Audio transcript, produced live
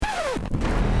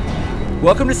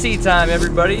Welcome to Seat Time,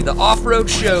 everybody, the off-road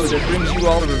show that brings you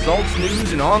all the results,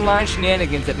 news, and online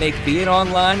shenanigans that make being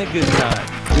online a good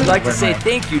time. We'd like to say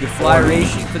thank you to Fly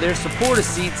Racing for their support of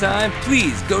Seat Time.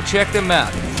 Please go check them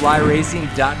out at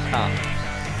flyracing.com.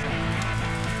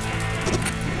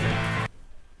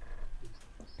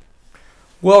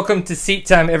 Welcome to Seat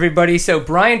Time, everybody. So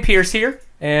Brian Pierce here,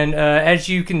 and as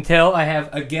you can tell, I have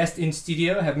a guest in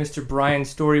studio. I have Mr. Brian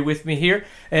Story with me here,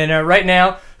 and right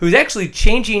now, who's actually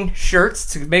changing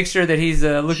shirts to make sure that he's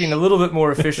looking a little bit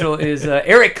more official, is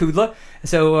Eric Kudla.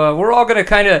 So we're all going to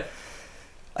kind of,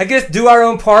 I guess, do our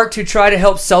own part to try to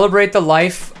help celebrate the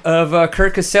life of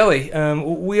Kurt Caselli.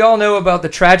 We all know about the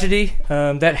tragedy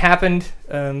that happened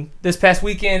this past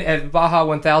weekend at Baja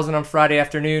 1000 on Friday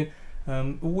afternoon.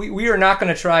 We are not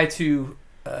going to try to,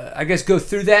 I guess, go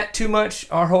through that too much.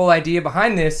 Our whole idea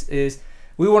behind this is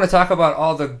we want to talk about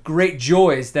all the great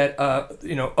joys that,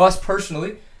 us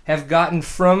personally have gotten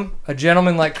from a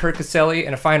gentleman like Kurt Caselli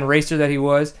and a fine racer that he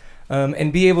was,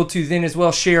 and be able to then as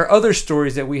well share other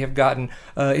stories that we have gotten.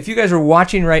 If you guys are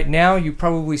watching right now, you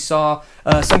probably saw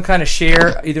some kind of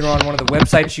share either on one of the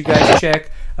websites you guys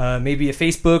check, maybe a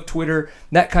Facebook, Twitter,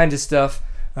 that kind of stuff.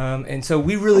 And so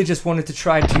we really just wanted to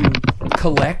try to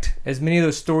collect as many of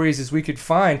those stories as we could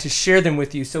find to share them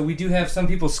with you. So we do have some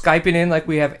people Skyping in, like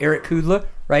we have Eric Kudla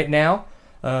right now.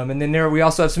 And then we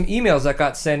also have some emails that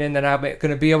got sent in that I'm going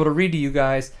to be able to read to you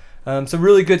guys. Some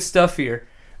really good stuff here.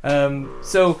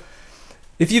 So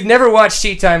if you've never watched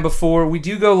Seat Time before, we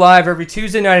do go live every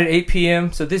Tuesday night at 8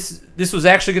 p.m. So this was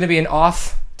actually going to be an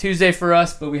off Tuesday for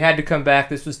us, but we had to come back.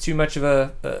 This was too much of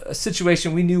a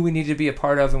situation we knew we needed to be a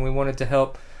part of, and we wanted to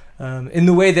help in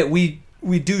the way that we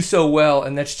do so well,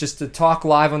 and that's just to talk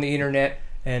live on the internet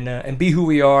and be who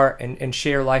we are and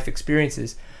share life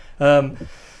experiences.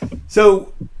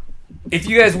 So if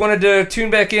you guys wanted to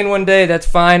tune back in one day, that's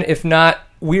fine. If not,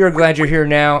 we are glad you're here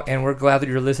now, and we're glad that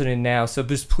you're listening now. So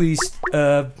just please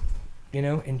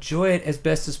enjoy it as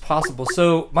best as possible.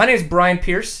 So my name is Brian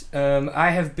Pierce.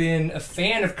 I have been a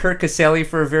fan of Kurt Caselli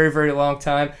for a very, very long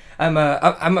time.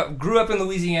 Grew up in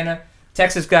Louisiana,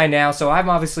 Texas guy now, so I'm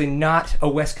obviously not a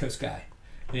West Coast guy.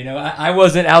 I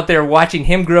wasn't out there watching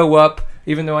him grow up,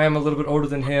 even though I am a little bit older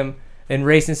than him, and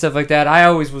race and stuff like that. I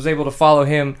always was able to follow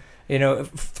him,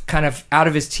 kind of out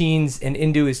of his teens and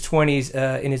into his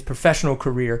 20s in his professional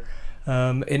career.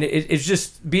 And it's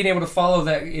just being able to follow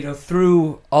that,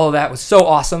 through all of that was so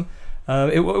awesome.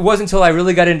 It wasn't until I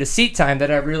really got into Seat Time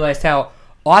that I realized how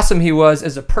awesome he was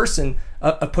as a person,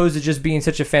 opposed to just being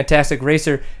such a fantastic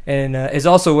racer, and is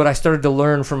also what I started to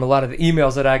learn from a lot of the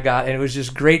emails that I got. And it was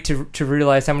just great to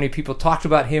realize how many people talked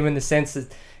about him in the sense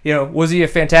that, was he a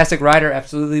fantastic rider?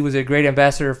 Absolutely. Was he a great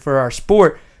ambassador for our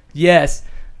sport? Yes.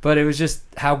 But it was just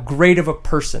how great of a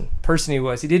person he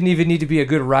was. He didn't even need to be a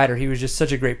good rider. He was just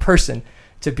such a great person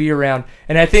to be around.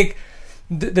 And I think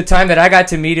the time that I got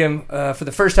to meet him for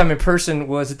the first time in person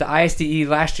was at the ISDE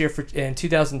last year in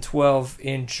 2012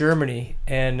 in Germany.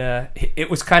 And it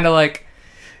was kind of like,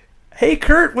 hey,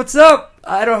 Kurt, what's up?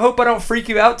 Hope I don't freak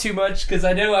you out too much, because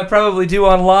I know I probably do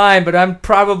online, but I'm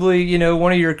probably,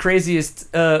 one of your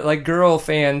craziest girl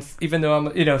fans, even though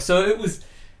I'm, so it was...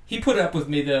 He put up with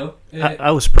me, though.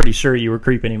 I was pretty sure you were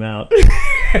creeping him out.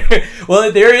 Well,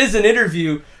 there is an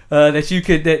interview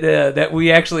that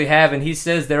we actually have, and he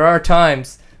says there are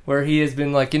times where he has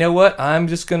been like, you know what, I'm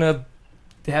just going to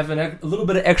have a little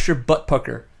bit of extra butt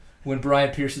pucker when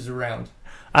Brian Pierce is around.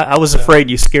 I was afraid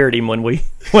you scared him when maybe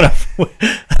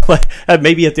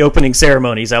at the opening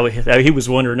ceremonies. He was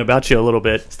wondering about you a little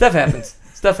bit. Stuff happens.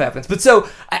 But so...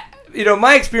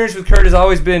 my experience with Kurt has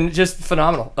always been just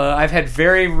phenomenal. I've had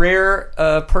very rare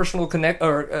personal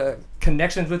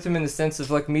connections with him in the sense of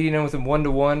like meeting him with him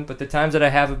one-to-one, but the times that I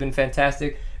have been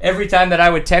fantastic. Every time that I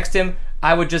would text him,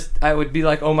 I would be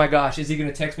like, oh my gosh, is he going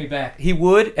to text me back? He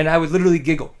would, and I would literally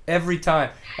giggle every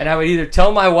time. And I would either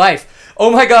tell my wife, oh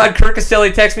my God, Kurt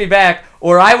Caselli text me back,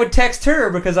 or I would text her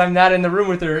because I'm not in the room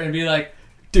with her and be like,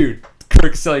 dude,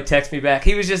 Kurt Caselli text me back.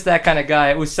 He was just that kind of guy.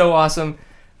 It was so awesome.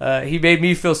 He made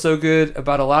me feel so good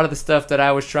about a lot of the stuff that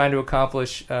I was trying to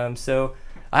accomplish. So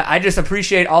I just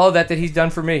appreciate all of that he's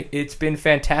done for me. It's been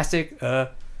fantastic.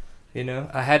 I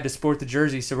had to sport the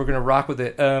jersey, so we're going to rock with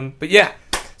it. But yeah,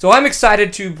 so I'm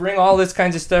excited to bring all this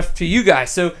kinds of stuff to you guys.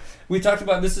 So we talked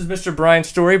about, this is Mr. Brian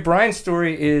Story. Brian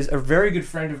Story is a very good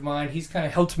friend of mine. He's kind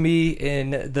of helped me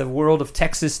in the world of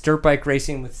Texas dirt bike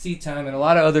racing with Seat Time and a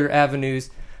lot of other avenues.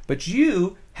 But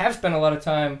you have spent a lot of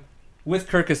time with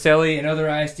Kurt Caselli and other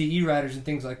ISDE riders and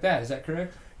things like that. Is that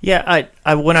correct? Yeah,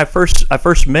 when I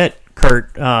first met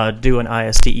Kurt doing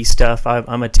ISDE stuff,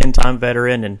 I'm a 10-time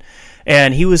veteran,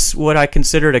 and he was what I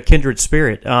considered a kindred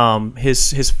spirit.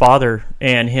 His father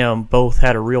and him both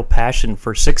had a real passion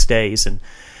for 6 days,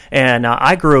 and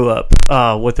I grew up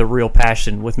with a real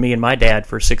passion with me and my dad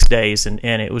for 6 days, and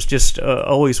it was just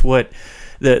always what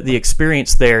the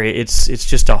experience there. It's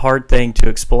just a hard thing to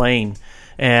explain,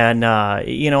 and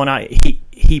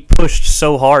he pushed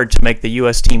so hard to make the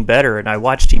U.S. team better, and I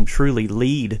watched him truly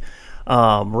lead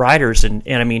riders, and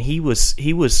I mean he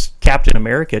was Captain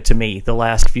America to me the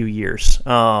last few years.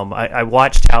 I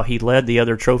watched how he led the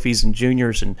other trophies and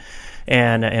juniors,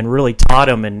 and really taught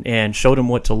them and showed them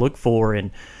what to look for,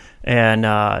 and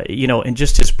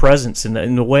just his presence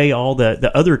and the way all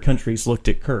the other countries looked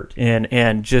at Kurt,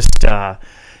 and just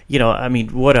I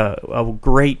mean, what a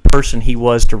great person he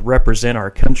was to represent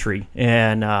our country.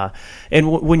 And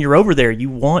when you're over there, you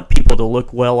want people to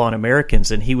look well on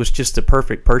Americans, and he was just the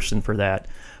perfect person for that.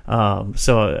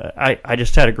 So I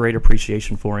just had a great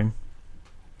appreciation for him.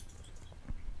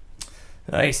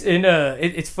 Nice. And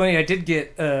it's funny. I did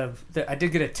get a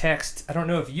text. I don't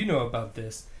know if you know about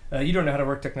this. You don't know how to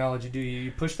work technology, do you?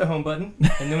 You push the home button,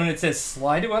 and then when it says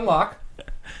slide to unlock,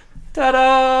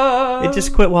 ta-da! It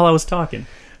just quit while I was talking.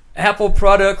 Apple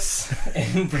products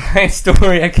and Brian's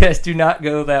story, I guess, do not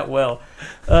go that well.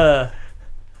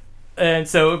 And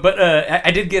so, but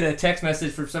I did get a text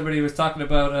message from somebody who was talking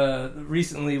about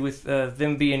recently with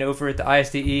them being over at the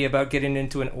ISDE about getting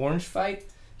into an orange fight.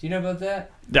 Do you know about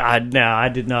that? No, I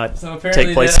did not. So apparently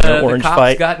take place in an orange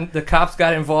fight. The cops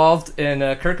got involved, and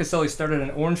Kurt Caselli started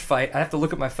an orange fight. I have to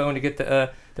look at my phone to get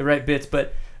the right bits,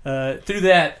 but through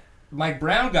that, Mike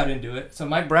Brown got into it. So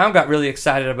Mike Brown got really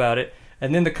excited about it,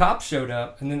 and then the cops showed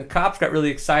up, and then the cops got really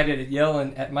excited at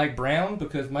yelling at Mike Brown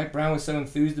because Mike Brown was so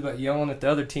enthused about yelling at the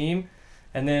other team,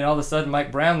 and then all of a sudden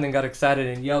Mike Brown then got excited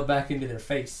and yelled back into their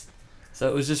face. So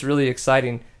it was just really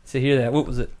exciting to hear that. What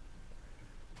was it?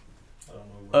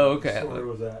 Oh, okay. Where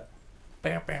was that?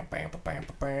 Bam, bam, bam, bam, bam,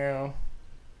 bam.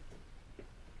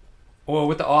 Well,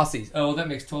 with the Aussies. Oh, well, that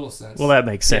makes total sense. Well, that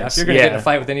makes sense. Yeah, if you're going to get in a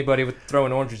fight with anybody with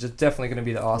throwing oranges, it's definitely going to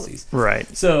be the Aussies. Right.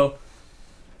 So,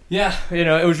 yeah,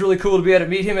 it was really cool to be able to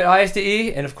meet him at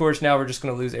ISDE, and of course now we're just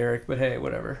going to lose Eric. But hey,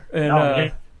 whatever.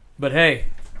 And, but hey,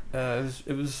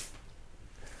 it was.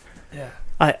 Yeah.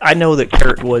 I know that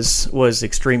Kurt was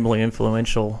extremely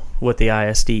influential with the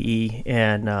ISDE,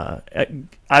 and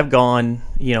I've gone,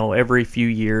 every few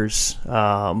years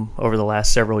over the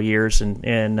last several years,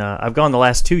 and I've gone the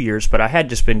last 2 years, but I had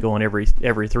just been going every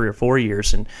 3 or 4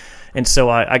 years, and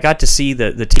so I got to see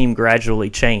the team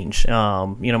gradually change.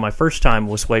 My first time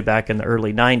was way back in the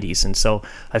early '90s, and so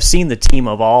I've seen the team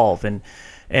evolve, and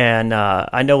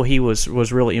I know he was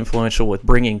really influential with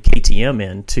bringing KTM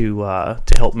in to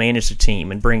help manage the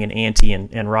team, and bringing Ante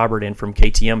and Robert in from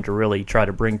KTM to really try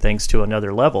to bring things to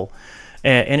another level,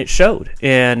 and it showed.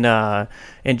 And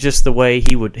just the way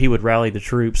he would rally the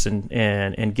troops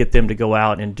and get them to go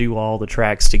out and do all the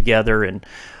tracks together. And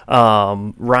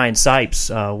Ryan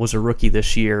Sipes was a rookie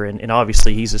this year, and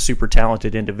obviously he's a super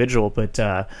talented individual,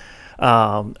 but.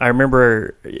 I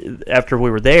remember after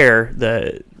we were there,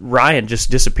 Ryan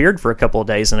just disappeared for a couple of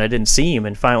days, and I didn't see him.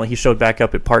 And finally, he showed back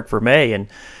up at Park Vermeer,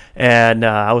 and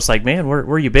I was like, "Man,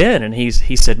 where you been?" And he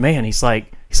said, "Man, he's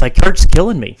like Kurt's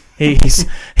killing me." He said,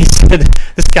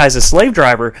 "This guy's a slave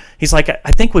driver." He's like,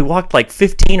 "I think we walked like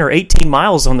 15 or 18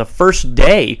 miles on the first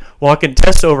day, walking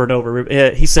tests over and over."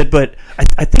 He said, "But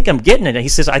I think I'm getting it." And he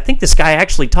says, "I think this guy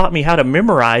actually taught me how to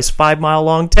memorize 5-mile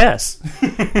long tests."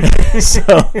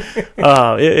 So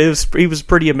it was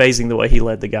pretty amazing the way he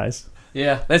led the guys.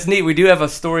 Yeah, that's neat. We do have a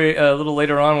story a little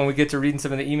later on when we get to reading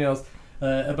some of the emails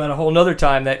about a whole nother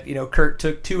time that Kurt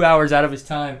took 2 hours out of his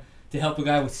time to help a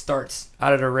guy with starts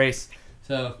out at a race.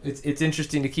 So it's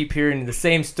interesting to keep hearing the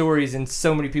same stories and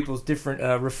so many people's different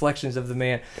reflections of the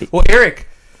man. Well, Eric,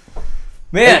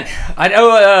 man, I know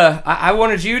I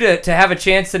wanted you to have a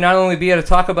chance to not only be able to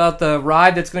talk about the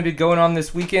ride that's going to be going on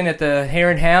this weekend at the Hare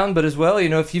and Hound, but as well,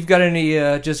 if you've got any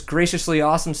just graciously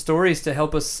awesome stories to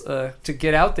help us to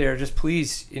get out there, just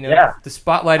please, the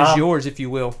spotlight is yours, if you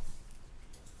will.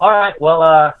 All right.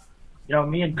 Well,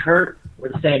 me and Kurt were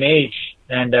the same age,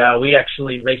 and we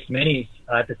actually raced minis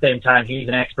at the same time. He was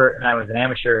an expert, and I was an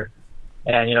amateur.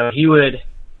 And, he would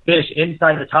finish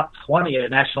inside the top 20 at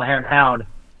National Hare and Hound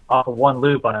off of one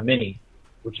loop on a mini,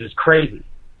 which is crazy.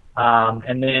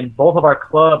 And then both of our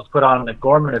clubs put on the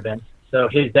Gorman event. So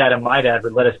his dad and my dad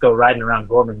would let us go riding around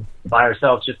Gorman by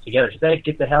ourselves just together. Just say,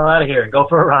 get the hell out of here and go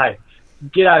for a ride.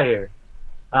 Get out of here.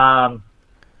 And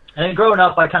then growing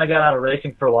up, I kind of got out of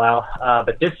racing for a while.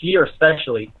 But this year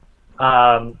especially,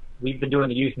 we've been doing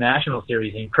the Youth National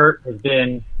Series, and Kurt has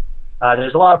been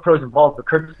There's a lot of pros involved, but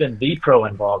Kurt's been the pro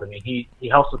involved. I mean, he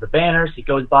helps with the banners. He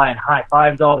goes by and high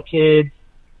fives all the kids.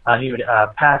 He would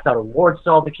pass out awards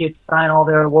to all the kids, sign all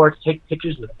their awards, take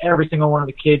pictures with every single one of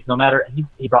the kids, no matter.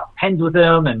 He brought pens with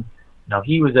him, and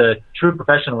he was a true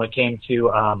professional when it came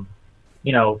to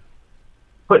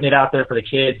putting it out there for the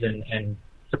kids and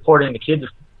supporting the kids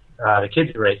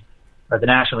race, or the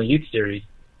National Youth Series,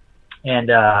 and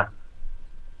that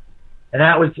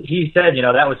was, he said,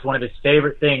 that was one of his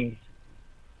favorite things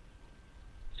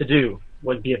to do,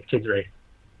 would be a kids race.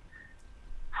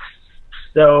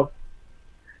 So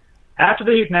after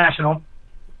the Youth National,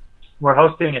 we're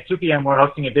hosting at 2 p.m. We're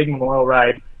hosting a big memorial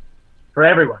ride for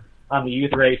everyone on the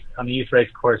youth race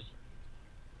course.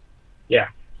 Yeah.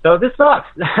 So this sucks,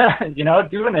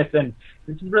 doing this, and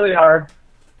this is really hard.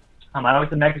 I was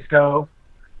in Mexico,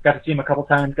 got to see him a couple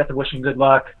times, got to wish him good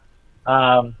luck.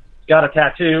 Got a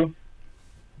tattoo,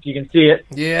 if you can see it.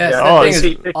 Yes, that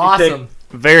thing is awesome.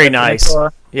 Very nice.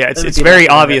 Yeah, it's very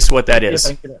obvious what that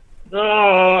is.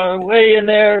 Oh, way in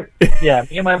there. Yeah,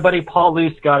 me and my buddy Paul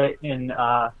Luce got it in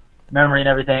memory and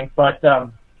everything. But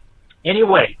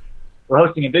anyway, we're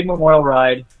hosting a big memorial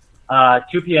ride,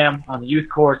 2 p.m. on the youth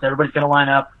course. Everybody's going to line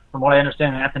up. From what I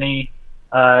understand, Anthony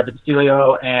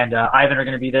DeBastilio and Ivan are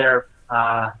going to be there.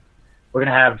 We're going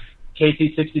to have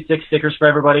KC66 stickers for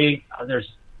everybody. There's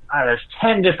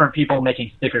 10 different people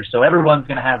making stickers, so everyone's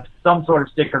going to have some sort of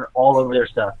sticker all over their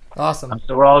stuff. Awesome.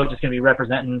 So we're all just going to be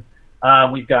representing.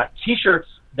 We've got T-shirts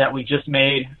that we just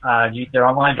made. They're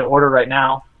online to order right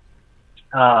now,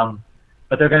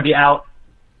 but they're going to be out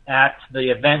at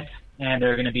the event, and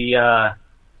they're going to be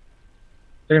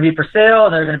for sale.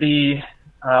 And they're going to be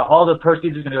all the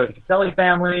proceeds are going to go to the Caselli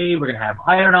family. We're going to have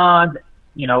iron-ons.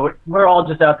 We're all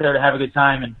just out there to have a good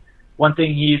time. And one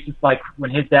thing he used to, like, when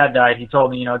his dad died, he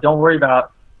told me, don't worry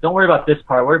about this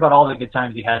part. Worry about all the good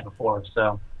times you had before.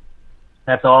 So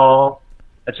that's all.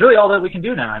 That's really all that we can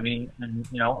do now. I mean, and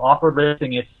off-road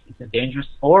racing, it's a dangerous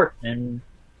sport, and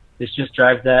this just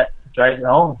drives it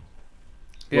home.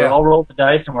 Yeah. We're all rolling the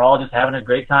dice, and we're all just having a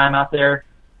great time out there,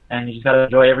 and you just got to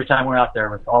enjoy every time we're out there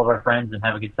with all of our friends and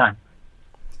have a good time.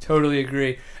 Totally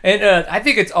agree. And I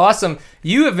think it's awesome.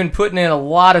 You have been putting in a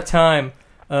lot of time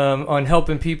on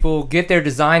helping people get their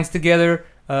designs together,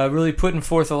 really putting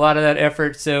forth a lot of that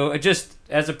effort. So just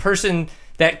as a person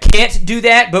that can't do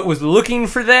that but was looking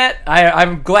for that,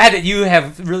 I'm glad that you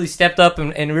have really stepped up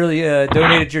and really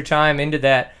donated your time into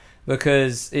that,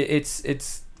 because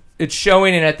it's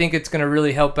showing, and I think it's going to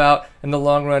really help out in the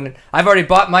long run. And I've already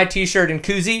bought my T-shirt and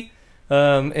koozie.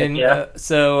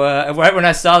 So right when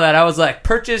I saw that, I was like,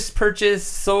 purchase,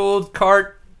 sold,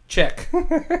 cart, check.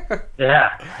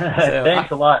 Yeah. So Thanks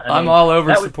a lot. I'm all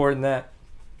over supporting that.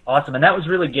 Awesome. And that was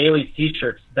really Gailey's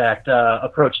T-shirts that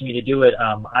approached me to do it.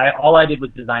 All I did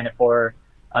was design it for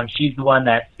her. She's the one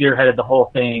that spearheaded the whole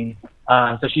thing.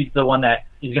 So she's the one that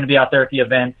is going to be out there at the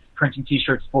event printing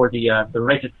T-shirts for the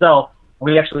race itself.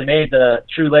 We actually made the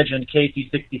True Legend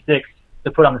KC66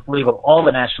 to put on the sleeve of all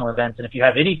the national events. And if you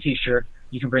have any T-shirt,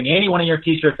 you can bring any one of your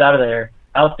T-shirts out there,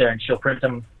 and she'll print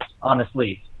them on the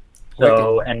sleeve.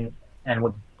 So, and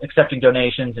with accepting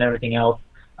donations and everything else.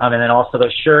 And then also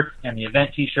those shirts and the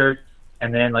event T-shirts.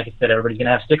 And then, like I said, everybody's going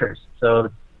to have stickers. So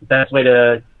the best way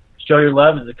to show your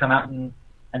love is to come out and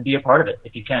be a part of it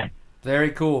if you can.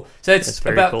 Very cool. So it's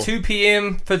about cool. 2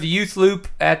 p.m. for the youth loop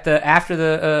after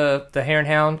the Hare and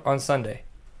Hound on Sunday.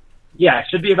 Yeah, it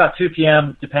should be about 2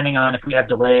 p.m. depending on if we have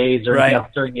delays or anything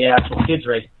else during the actual kids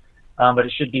race. But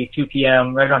it should be 2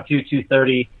 p.m. right around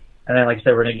 2:30, and then, like I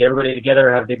said, we're gonna get everybody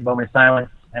together, have a big moment of silence,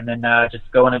 and then just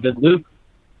go in a good loop.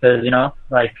 Because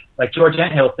like George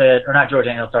Anthill said, or not George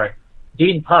Anthill, sorry,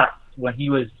 Dean Potts, when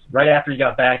he was right after he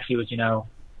got back, he was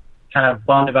kind of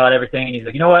bummed about everything, and he's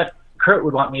like, you know what, Kurt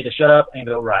would want me to shut up and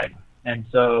go ride, and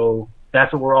so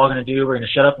that's what we're all gonna do. We're gonna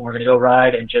shut up and we're gonna go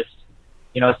ride and just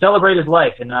celebrate his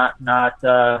life, and not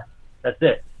that's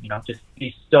it. Just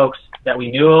be stoked that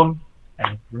we knew him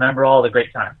and remember all the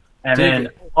great times. And then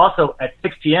also at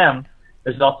 6 p.m.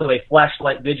 there's also a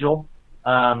flashlight vigil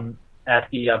at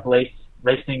the Blaze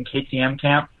Racing KTM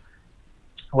camp,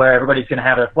 where everybody's going to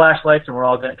have their flashlights, and we're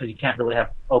all going to, because you can't really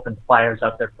have open fires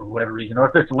out there for whatever reason, or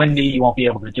if it's windy, you won't be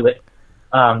able to do it.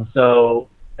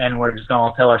 And we're just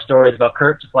going to tell our stories about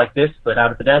Kurt just like this, but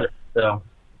out of the desert. So.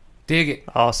 Dig it.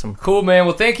 Awesome. Cool, man.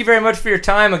 Well, thank you very much for your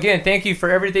time. Again, thank you for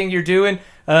everything you're doing.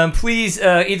 Please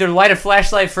either light a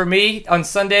flashlight for me on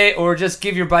Sunday or just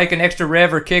give your bike an extra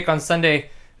rev or kick on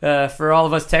Sunday for all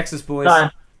of us Texas boys.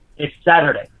 It's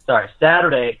Saturday. Sorry,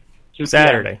 Saturday. 2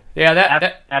 Saturday. Yeah,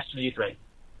 that National Youth Race.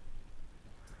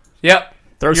 Yep.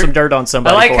 Throw some dirt on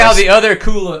somebody. I like how the other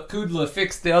Kudla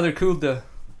fixed the other Kudla.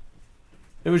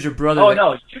 It was your brother. Oh,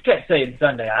 no, you can't say it's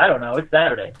Sunday. I don't know. It's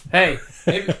Saturday. Hey,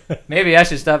 maybe I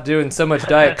should stop doing so much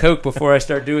Diet Coke before I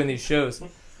start doing these shows.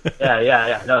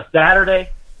 Yeah. No, Saturday,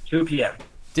 2 p.m.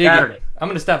 Saturday. I'm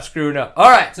going to stop screwing up. All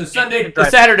right, so Sunday to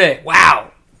Saturday.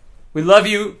 Wow. We love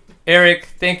you, Eric.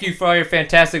 Thank you for all your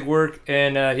fantastic work.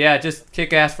 And, just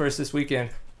kick ass for us this weekend.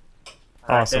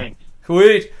 Awesome.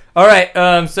 Sweet. All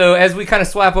right, so as we kind of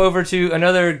swap over to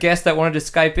another guest that wanted to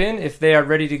Skype in, if they are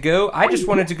ready to go, I just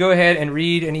wanted to go ahead and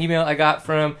read an email I got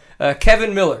from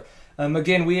Kevin Miller.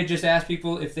 Again, we had just asked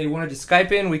people if they wanted to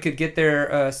Skype in, we could get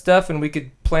their stuff and we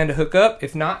could plan to hook up.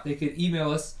 If not, they could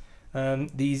email us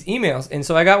these emails. And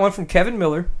so I got one from Kevin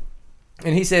Miller,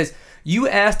 and he says, you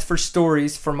asked for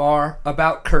stories from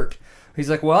about Kurt. He's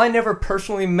like, well, I never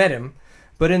personally met him,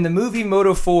 but in the movie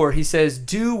Moto 4, he says,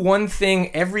 do one thing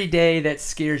every day that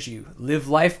scares you. Live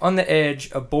life on the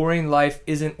edge. A boring life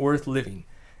isn't worth living.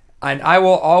 And I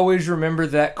will always remember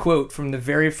that quote from the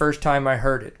very first time I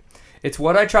heard it. It's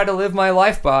what I try to live my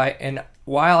life by, and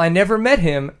while I never met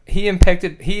him, he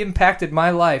impacted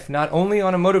my life, not only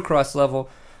on a motocross level,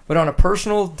 but on a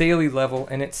personal daily level,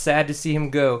 and it's sad to see him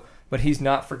go, but he's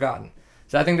not forgotten.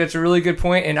 So I think that's a really good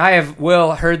point, and I have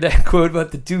heard that quote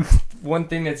about the do one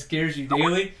thing that scares you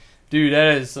daily. Dude,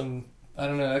 that is some, I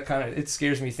don't know, it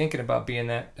scares me thinking about being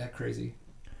that crazy.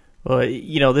 Well,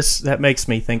 that makes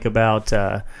me think about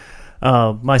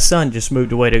my son just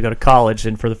moved away to go to college,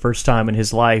 and for the first time in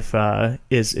his life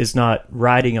is not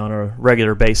riding on a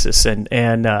regular basis, and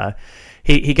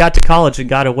he got to college and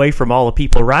got away from all the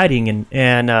people riding,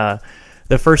 and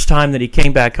the first time that he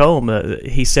came back home,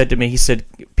 he said to me,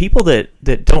 people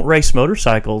that don't race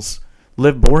motorcycles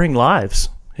live boring lives.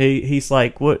 He's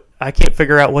like, what? I can't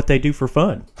figure out what they do for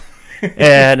fun.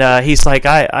 And he's like,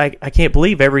 I can't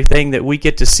believe everything that we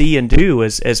get to see and do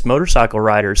as motorcycle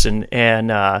riders, and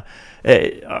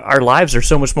our lives are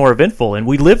so much more eventful, and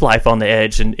we live life on the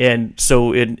edge, and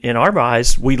so in our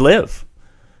eyes, we live.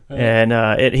 And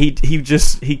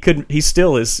he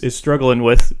still is struggling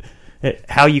with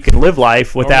how you can live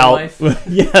life without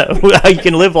how you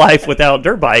can live life without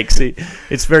dirt bikes.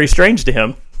 It's very strange to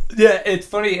him. Yeah, it's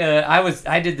funny.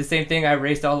 I did the same thing. I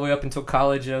raced all the way up until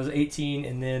college. I was 18,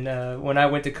 and then when I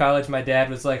went to college, my dad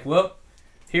was like, well,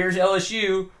 here's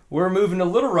LSU. We're moving to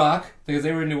Little Rock because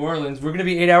they were in New Orleans. We're going to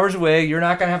be 8 hours away. You're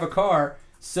not going to have a car.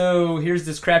 So here's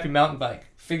this crappy mountain bike.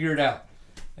 Figure it out.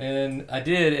 And I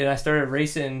did, and I started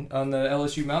racing on the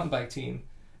LSU mountain bike team.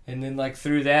 And then,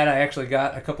 through that, I actually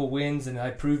got a couple wins, and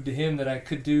I proved to him that I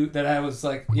could do, that I was,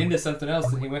 into something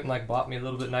else, and he went and, bought me a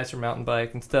little bit nicer mountain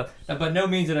bike and stuff. Now, by no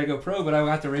means did I go pro, but I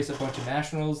got to race a bunch of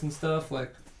nationals and stuff, so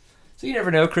you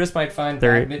never know. Chris might find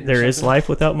badminton there is life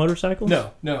without motorcycles?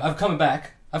 No, I'm coming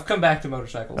back. I've come back to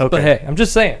motorcycles. Okay. But, hey, I'm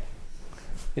just saying.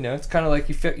 It's kind of like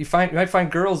you might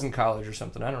find girls in college or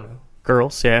something. I don't know.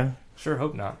 Girls, yeah. Sure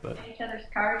hope not, but. Each other's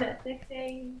cars at 6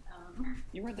 days.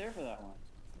 You weren't there for that one,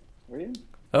 were you?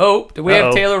 Oh, do we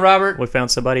have Taylor Robert? We found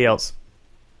somebody else.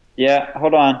 Yeah,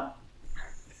 hold on.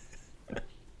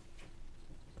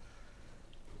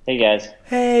 Hey, guys.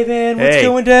 Hey, man, what's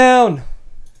going down?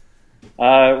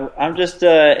 I'm just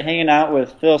hanging out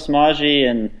with Phil Smaggi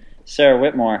and Sarah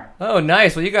Whitmore. Oh,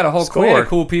 nice. Well, you got a whole clan of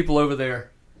cool people over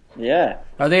there. Yeah.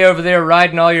 Are they over there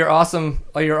riding all your awesome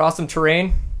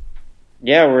terrain?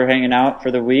 Yeah, we're hanging out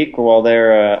for the week while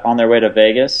they're on their way to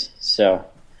Vegas, so...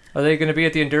 Are they going to be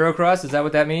at the Endurocross? Is that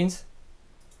what that means?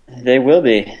 They will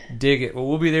be. Dig it. Well,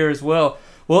 we'll be there as well.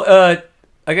 Well,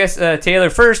 I guess, Taylor,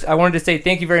 first, I wanted to say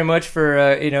thank you very much for,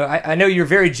 I know you're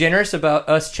very generous about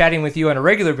us chatting with you on a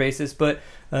regular basis, but,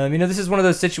 this is one of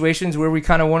those situations where we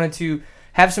kind of wanted to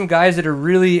have some guys that are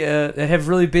really, that have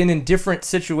really been in different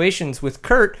situations with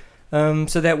Kurt,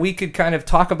 so that we could kind of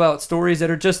talk about stories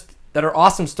that are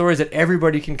awesome stories that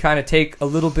everybody can kind of take a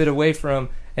little bit away from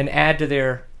and add to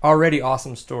their already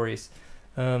awesome stories.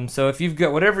 So if you've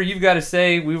got whatever you've got to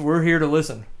say, we're here to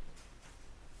listen.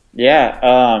 Yeah,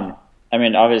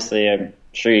 obviously, I'm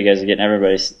sure you guys are getting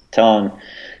everybody telling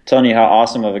you how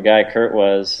awesome of a guy Kurt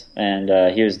was,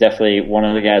 and he was definitely one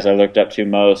of the guys I looked up to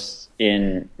most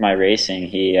in my racing.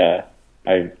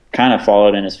 I kind of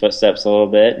followed in his footsteps a little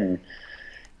bit, and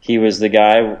he was the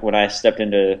guy when I stepped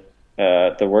into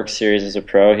the Work Series as a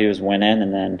pro. He was winning,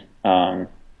 and then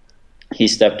he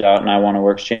stepped out and I won a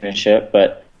Works Championship.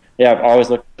 But yeah, I've always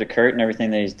looked at Kurt and everything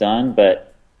that he's done,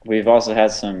 but we've also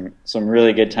had some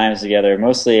really good times together,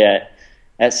 mostly at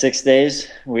 6 days.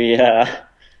 We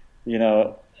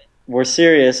we're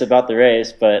serious about the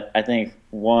race, but I think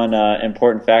one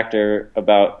important factor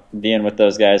about being with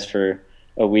those guys for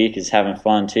a week is having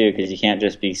fun too, because you can't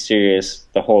just be serious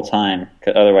the whole time,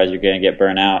 'cause otherwise you're going to get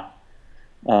burnt out.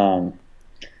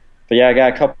 But yeah, I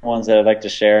got a couple ones that I'd like to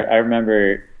share. I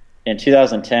remember in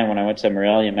 2010 when I went to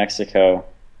Morelia, Mexico.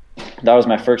 That was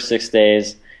my first 6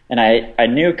 days, and I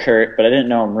knew Kurt, but I didn't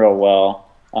know him real well.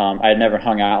 I had never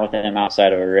hung out with him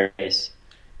outside of a race,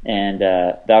 and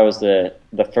that was the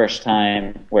first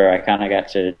time where I kind of got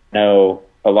to know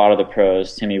a lot of the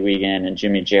pros, Timmy Wiegand and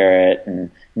Jimmy Jarrett, and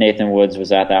Nathan Woods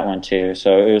was at that one too.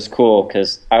 So it was cool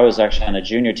because I was actually on the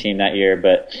junior team that year,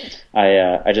 but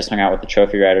I just hung out with the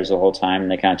trophy riders the whole time, and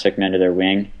they kind of took me under their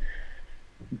wing.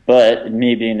 But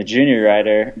me being the junior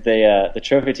rider, the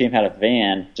trophy team had a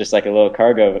van, just like a little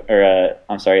cargo, or a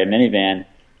minivan,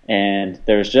 and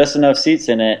there was just enough seats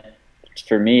in it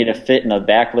for me to fit in the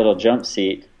back little jump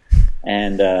seat.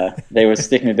 And they would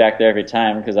stick me back there every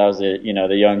time because I was the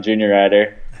young junior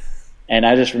rider. And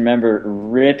I just remember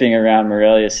ripping around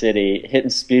Morelia City,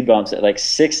 hitting speed bumps at like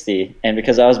 60. And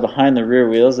because I was behind the rear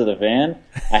wheels of the van,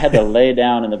 I had to lay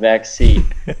down in the back seat.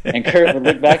 And Kurt would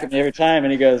look back at me every time,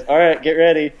 and he goes, "All right, get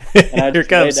ready." And I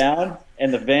just lay down,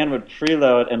 and the van would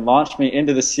preload and launch me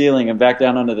into the ceiling and back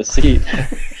down onto the seat.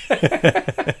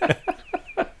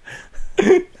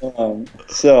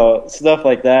 So stuff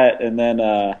like that. And then,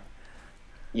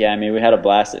 we had a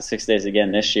blast at 6 days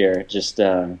again this year, just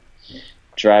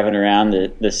driving around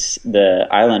the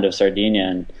island of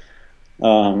Sardinia,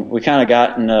 and we kind of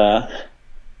got in a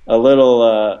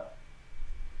little,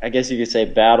 I guess you could say,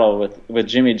 battle with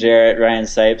Jimmy Jarrett, Ryan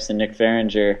Sipes, and Nick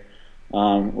Farringer.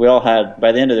 We all had,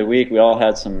 by the end of the week, we all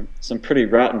had some pretty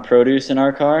rotten produce in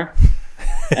our car,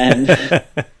 and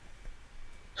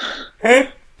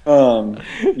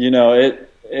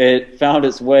it found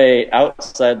its way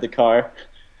outside the car.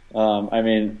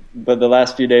 But the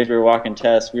last few days we were walking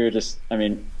tests, we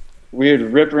would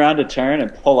rip around a turn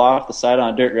and pull off the side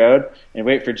on a dirt road and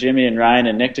wait for Jimmy and Ryan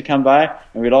and Nick to come by,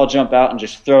 and we'd all jump out and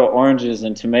just throw oranges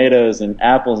and tomatoes and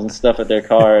apples and stuff at their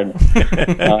car. And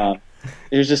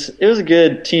it was a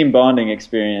good team bonding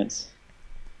experience.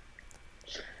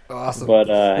 Awesome. But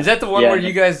is that the one where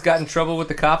you guys got in trouble with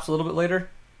the cops a little bit later?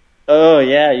 Oh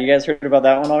yeah, you guys heard about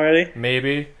that one already?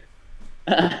 Maybe.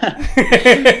 Yeah,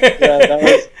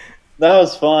 that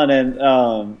was fun, and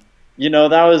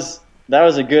that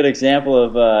was a good example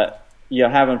of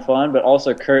having fun, but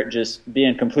also Kurt just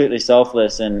being completely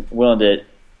selfless and willing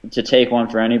to take one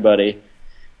for anybody.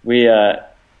 We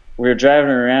were driving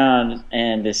around,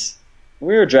 and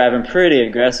we were driving pretty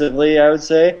aggressively, I would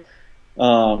say,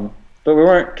 but we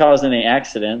weren't causing any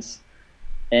accidents.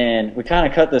 And we kind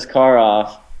of cut this car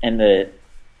off, and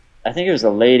I think it was a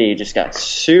lady just got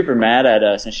super mad at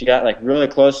us, and she got like really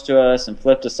close to us and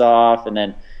flipped us off, and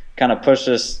then kind of pushed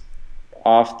us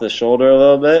off the shoulder a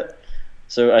little bit.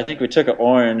 So I think we took an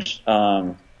orange.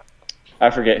 I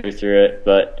forget who threw it,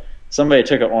 but somebody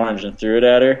took an orange and threw it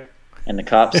at her, and the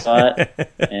cops saw it,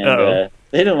 and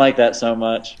they didn't like that so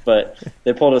much. But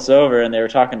they pulled us over, and they were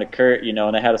talking to Kurt,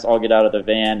 and they had us all get out of the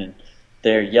van, and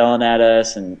they're yelling at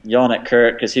us and yelling at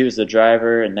Kurt because he was the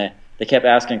driver, and they kept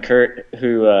asking Kurt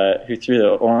who threw the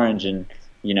orange, and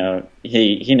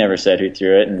he never said who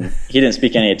threw it, and he didn't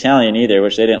speak any Italian either,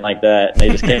 which they didn't like that. And they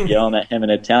just kept yelling at him in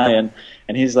Italian,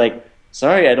 and he's like,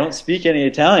 "Sorry, I don't speak any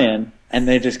Italian." And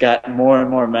they just got more and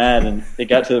more mad, and it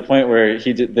got to the point where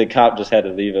the cop just had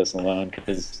to leave us alone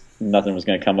because nothing was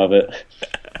going to come of it.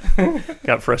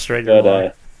 Got frustrated.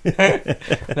 But,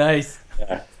 nice.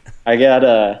 Yeah, I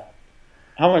got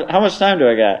how much time do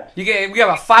I got? We got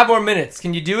about 5 more minutes.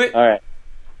 Can you do it? All right.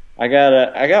 I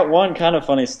got one kind of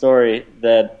funny story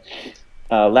that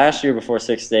last year before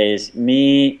 6 days,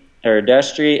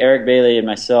 Destry, Eric Bailey, and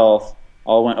myself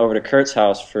all went over to Kurt's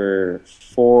house for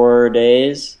 4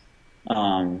 days,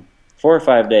 4 or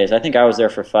 5 days. I think I was there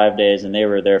for 5 days, and they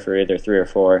were there for either 3 or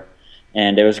 4.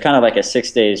 And it was kind of like a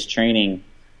 6 days training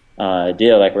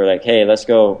deal. Like we're like, hey, let's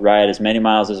go ride as many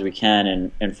miles as we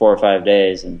can in 4 or 5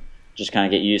 days, and just kind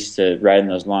of get used to riding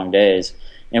those long days.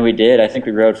 And we did. I think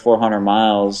we rode 400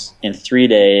 miles in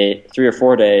 3 or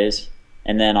 4 days,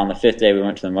 and then on the 5th day we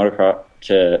went to the motocross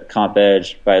to Comp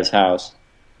Edge by his house.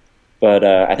 But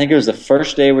I think it was the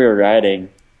first day we were riding.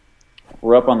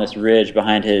 We're up on this ridge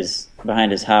behind his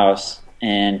house,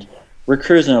 and we're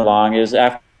cruising along. It was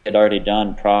after we had already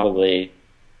done probably,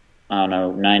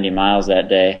 90 miles that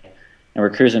day, and we're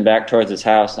cruising back towards his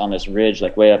house on this ridge,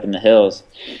 like way up in the hills.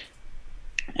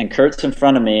 And Kurt's in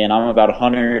front of me, and I'm about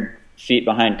 100 feet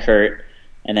behind Kurt,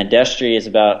 and then Destry is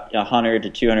about 100 to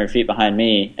 200 feet behind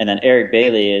me, and then Eric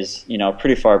Bailey is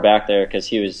pretty far back there because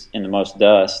he was in the most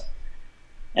dust.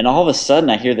 And all of a sudden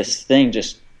I hear this thing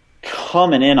just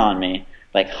coming in on me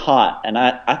like hot, and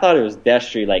I thought it was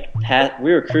Destry.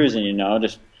 We were cruising,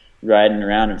 just riding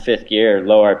around in 5th gear,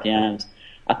 low RPMs.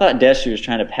 I thought Destry was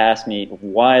trying to pass me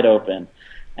wide open,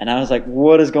 And I was like,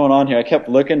 what is going on here? I kept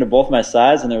looking to both my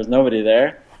sides, and there was nobody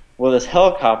there. Well, this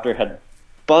helicopter had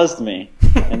buzzed me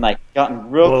and like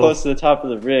gotten real close to the top of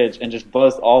the ridge and just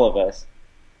buzzed all of us.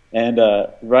 And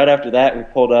right after that, we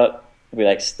pulled up. We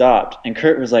like stopped, and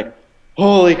Kurt was like,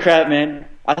 "Holy crap, man!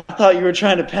 I thought you were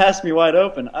trying to pass me wide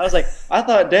open." I was like, "I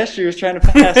thought Destry was trying to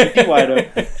pass me wide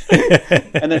open."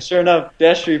 And then sure enough,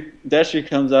 Destry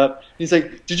comes up. He's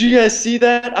like, "Did you guys see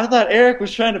that? I thought Eric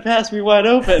was trying to pass me wide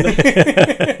open."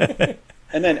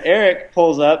 And then Eric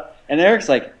pulls up, and Eric's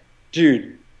like,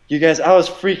 "Dude, you guys, I was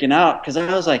freaking out because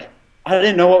I was like, I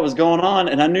didn't know what was going on,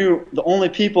 and I knew the only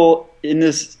people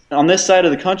on this side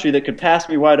of the country that could pass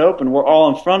me wide open were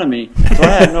all in front of me, so I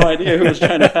had no idea who was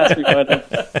trying to pass me wide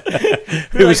open."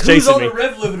 Who was chasing me? Who's on the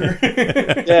rev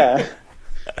limiter?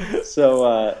 Yeah.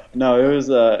 So no, it was.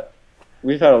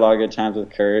 We've had a lot of good times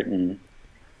with Kurt, and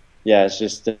yeah, it's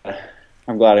just.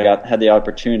 I'm glad I had the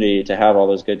opportunity to have all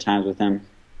those good times with him.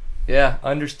 Yeah,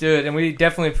 understood, and we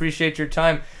definitely appreciate your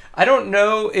time. I don't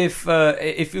know if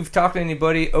you've talked to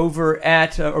anybody over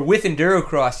at or with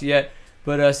Endurocross yet,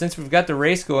 but since we've got the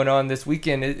race going on this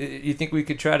weekend, you think we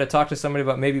could try to talk to somebody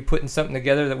about maybe putting something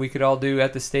together that we could all do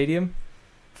at the stadium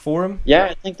for him? Yeah,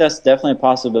 I think that's definitely a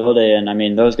possibility, and I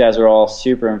mean, those guys are all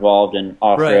super involved in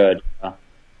off-road, right.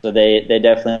 So they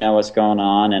definitely know what's going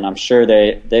on, and I'm sure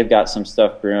they've got some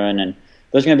stuff brewing, and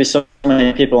there's going to be so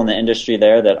many people in the industry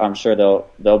there that I'm sure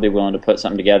they'll be willing to put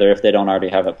something together if they don't already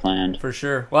have it planned. For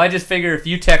sure. Well, I just figure if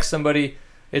you text somebody,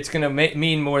 it's going to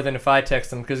mean more than if I text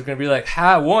them, because it's going to be like,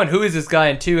 one, who is this guy?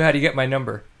 And two, how do you get my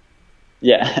number?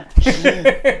 Yeah.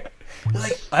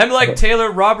 I'm like Taylor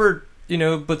Robert,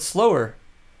 but slower.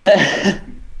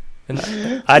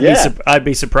 I'd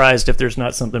be surprised if there's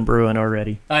not something brewing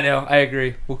already. I know. I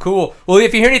agree. Well, cool. Well,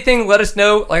 if you hear anything, let us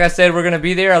know. Like I said, we're going to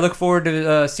be there. I look forward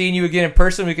to seeing you again in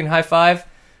person. We can high five,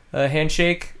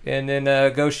 handshake, and then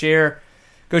go share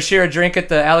a drink at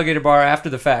the Alligator Bar after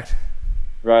the fact.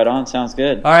 Right on. Sounds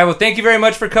good. All right. Well, thank you very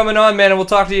much for coming on, man, and we'll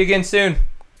talk to you again soon.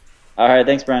 All right.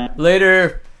 Thanks, Brian.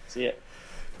 Later. See ya.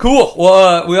 Cool.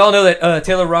 Well, we all know that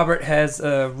Taylor Robert has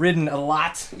ridden a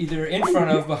lot, either in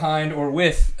front of, behind, or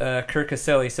with Kurt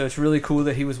Caselli. So it's really cool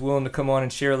that he was willing to come on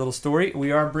and share a little story.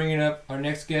 We are bringing up our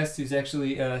next guest, who's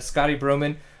actually Scotty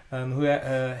Broman, who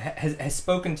has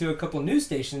spoken to a couple of news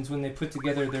stations when they put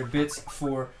together their bits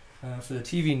for the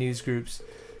TV news groups.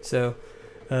 So,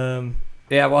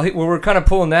 while we're kind of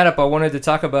pulling that up, I wanted to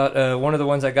talk about one of the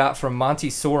ones I got from Monty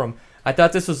Sorum. I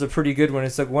thought this was a pretty good one.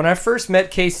 It's like, when I first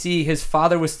met KC, his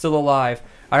father was still alive.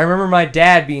 I remember my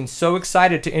dad being so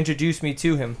excited to introduce me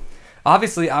to him.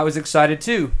 Obviously, I was excited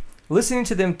too. Listening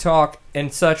to them talk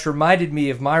and such reminded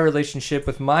me of my relationship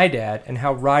with my dad and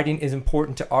how riding is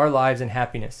important to our lives and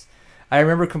happiness. I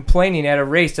remember complaining at a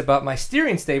race about my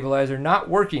steering stabilizer not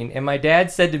working, and my dad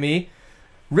said to me,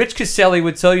 "Rich Caselli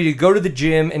would tell you to go to the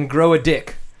gym and grow a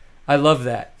dick." I love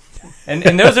that.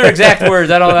 And those are exact words.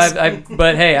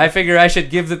 But hey, I figure I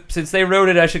should since they wrote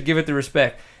it, I should give it the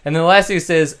respect. And then the last thing it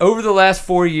says, over the last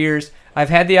 4 years, I've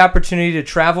had the opportunity to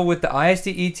travel with the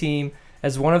ISDE team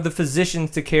as one of the physicians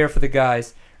to care for the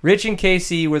guys. Rich and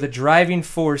KC were the driving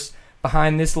force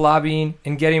behind this lobbying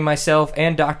and getting myself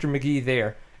and Dr. McGee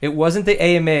there. It wasn't the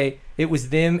AMA, it was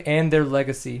them and their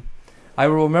legacy. I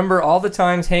will remember all the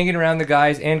times hanging around the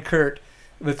guys and Kurt,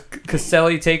 with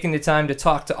Caselli taking the time to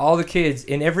talk to all the kids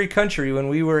in every country when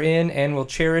we were in, and will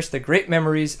cherish the great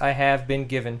memories I have been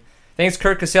given. Thanks,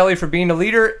 Kurt Caselli, for being a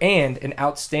leader and an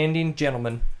outstanding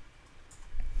gentleman.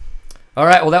 All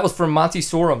right, well, that was from Monty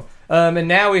Sorum. And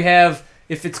now we have,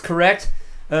 if it's correct,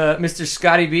 Mr.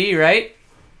 Scotty B, right?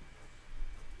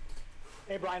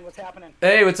 Hey, Brian, what's happening?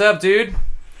 Hey, what's up, dude?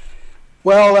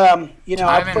 Well, I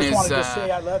Ivan first wanted to is,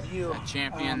 say I love you, a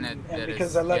champion and that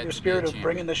because is I love yet your to be a spirit of champion.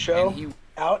 bringing the show And he-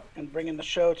 out and bringing the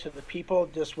show to the people,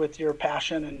 just with your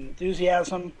passion and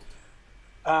enthusiasm.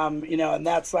 And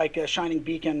that's like a shining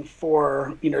beacon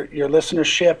for your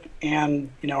listenership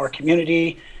and our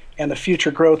community and the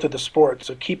future growth of the sport.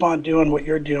 So keep on doing what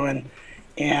you're doing,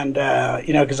 and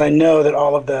because I know that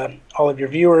all of your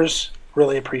viewers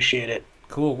really appreciate it.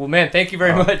 Cool. Well, man, thank you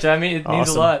very much. I mean, it means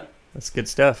a Awesome. lot. That's good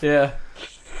stuff. Yeah.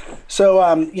 So,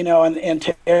 and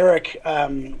to Eric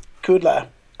Kudla,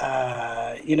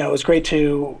 it was great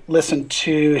to listen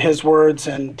to his words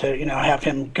and to, have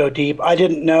him go deep. I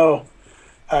didn't know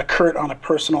Kurt on a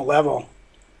personal level.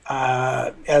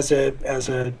 As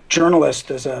a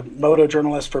journalist, as a moto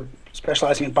journalist for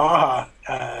specializing in Baja,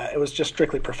 it was just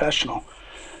strictly professional.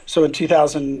 So in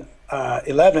 2000,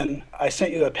 2011, I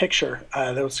sent you a picture.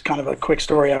 That was kind of a quick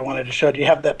story I wanted to show. Do you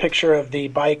have that picture of the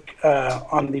bike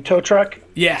on the tow truck?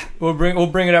 Yeah, we'll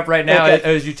bring it up right now Okay.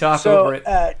 as you talk over it.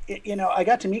 I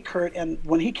got to meet Kurt, and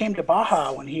when he came to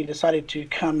Baja, when he decided to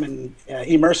come and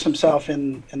immerse himself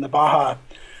in the Baja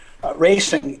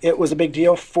racing, it was a big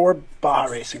deal for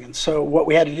Baja racing. And so what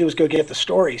we had to do was go get the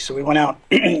story. So we went out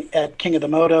at King of the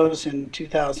Motos in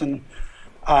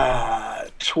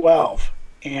 2012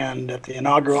 and at the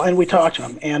inaugural, and we talked to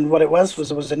him. And what it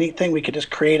was a neat thing. We could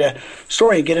just create a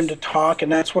story and get him to talk.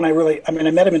 And that's when I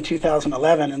met him in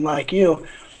 2011, and like you,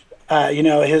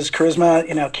 his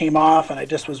charisma, came off, and I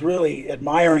just was really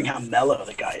admiring how mellow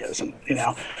the guy is. And,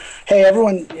 hey,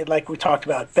 everyone, like we talked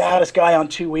about, baddest guy on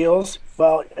two wheels.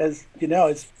 Well, as you know,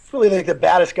 it's really like the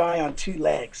baddest guy on two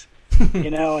legs,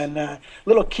 and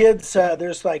little kids,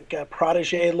 there's like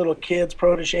protege little kids.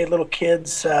 There's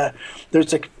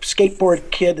a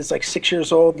skateboard kid that's like 6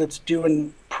 years old that's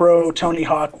doing pro Tony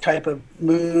Hawk type of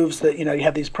moves that, you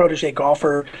have these protege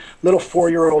golfer, little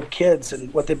 4-year-old kids.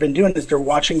 And what they've been doing is they're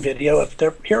watching video of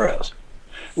their heroes,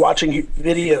 watching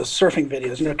videos, surfing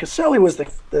videos. Caselli was the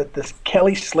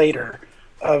Kelly Slater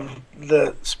of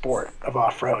the sport of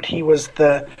off-road. He was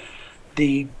the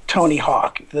Tony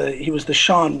Hawk. He was the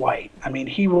Shaun White. I mean,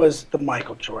 he was the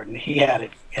Michael Jordan. He had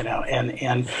it,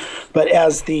 but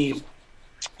as the,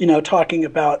 talking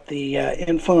about the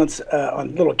influence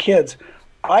on little kids,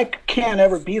 I can't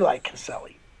ever be like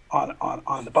Caselli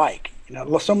on the bike.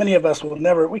 So many of us will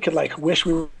never. We could wish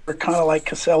we were kind of like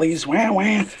Caselli's,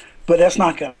 but that's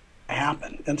not going to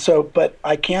happen. And so, but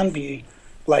I can be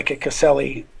like a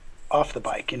Caselli off the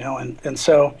bike, and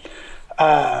so.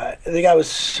 The guy was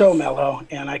so mellow,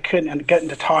 and I couldn't, and getting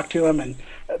to talk to him, and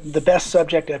the best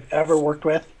subject I've ever worked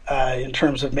with in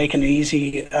terms of making an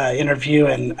easy interview,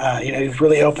 and he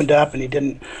really opened up, and he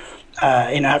didn't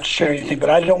have to share anything.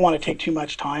 But I don't want to take too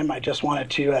much time. I just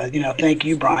wanted to thank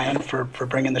you, Brian, for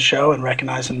bringing the show and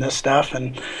recognizing this stuff.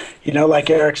 And like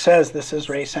Eric says, this is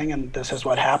racing, and this is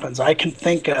what happens. I can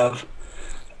think of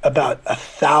about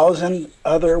 1,000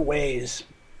 other ways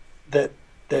that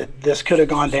this could have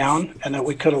gone down and that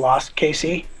we could have lost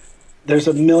Casey. There's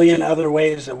a million other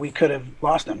ways that we could have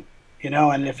lost him,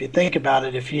 and if you think about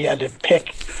it, if you had to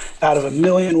pick out of a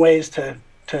million ways to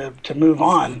move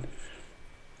on,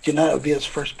 it would be his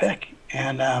first pick.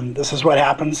 And this is what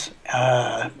happens.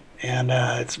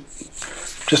 It's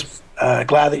just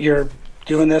glad that you're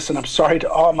doing this, and I'm sorry to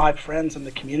all my friends in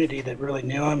the community that really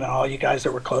knew him and all you guys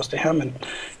that were close to him. And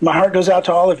my heart goes out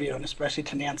to all of you, and especially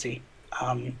to Nancy.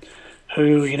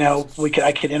 Who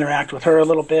I could interact with her a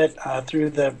little bit through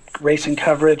the racing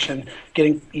coverage and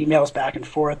getting emails back and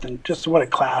forth, and just what a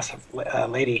class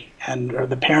lady. And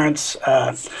the parents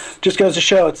just goes to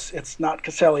show it's not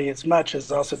Caselli as much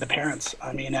as also the parents.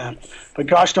 I mean, but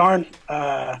gosh darn,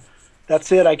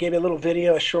 that's it. I gave you a little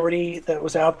video, a shorty that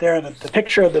was out there, and the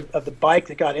picture of the bike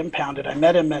that got impounded. I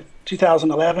met him at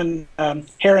 2011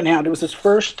 Hare and Hound. It was his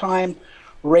first time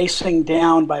racing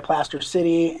down by Plaster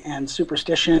City and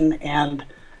Superstition and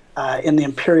in the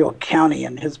Imperial County,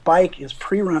 and his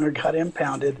pre-runner got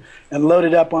impounded and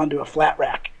loaded up onto a flat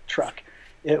rack truck.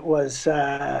 It was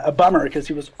a bummer because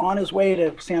he was on his way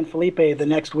to San Felipe the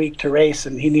next week to race,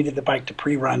 and he needed the bike to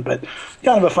pre-run. But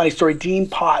kind of a funny story. Dean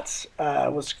Potts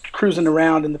was cruising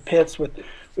around in the pits with,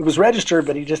 it was registered,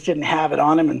 but he just didn't have it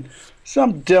on him, and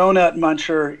some donut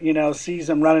muncher, sees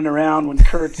him running around when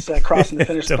Kurt's crossing the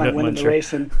finish line, winning the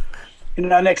race, and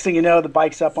next thing you know, the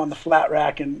bike's up on the flat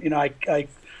rack, and I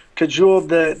cajoled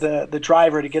the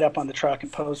driver to get up on the truck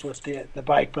and pose with the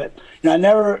bike. But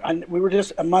we were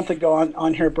just a month ago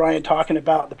on here, Brian, talking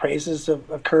about the praises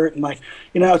of Kurt, and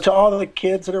to all the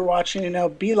kids that are watching,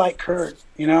 be like Kurt,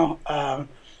 I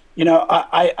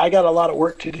got a lot of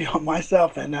work to do on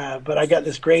myself, but I got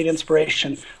this great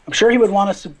inspiration. I'm sure he would want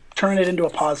us to turn it into a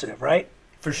positive, right?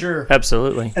 For sure.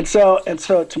 Absolutely. And so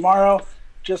tomorrow,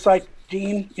 just like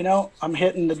Dean, I'm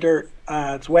hitting the dirt.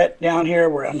 It's wet down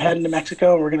here. I'm heading to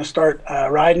Mexico, and we're going to start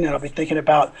riding, and I'll be thinking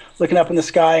about looking up in the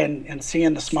sky and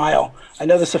seeing the smile. I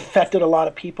know this affected a lot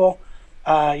of people.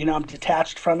 I'm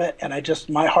detached from it, and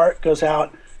my heart goes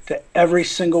out to every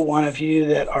single one of you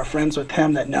that are friends with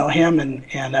him, that know him,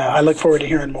 and I look forward to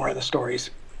hearing more of the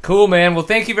stories. Cool, man. Well,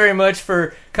 thank you very much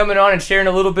for coming on and sharing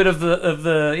a little bit of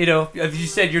the as you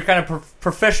said, your kind of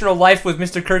professional life with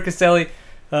Mr. Kurt Caselli,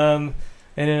 and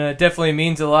it definitely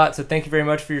means a lot. So thank you very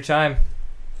much for your time.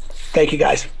 Thank you,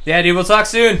 guys. Yeah, dude. We'll talk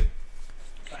soon.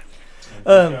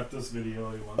 Got this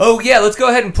video you want. Oh yeah, let's go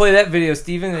ahead and play that video,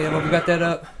 Steven. Yeah, we got that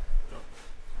up.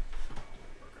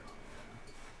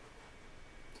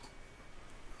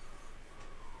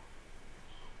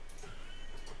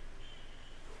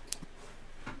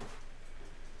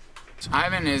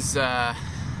 Ivan is a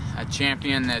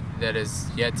champion that is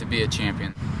yet to be a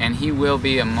champion, and he will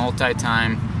be a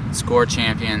multi-time score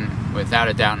champion without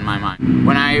a doubt in my mind.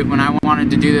 When I wanted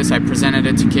to do this, I presented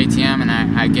it to KTM, and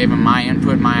I gave him my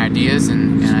input, my ideas,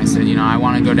 and I said, I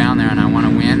want to go down there and I want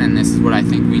to win, and this is what I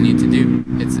think we need to do.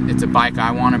 It's a bike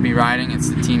I want to be riding, it's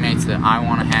the teammates that I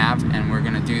want to have, and we're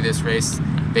going to do this race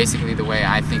basically the way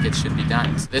I think it should be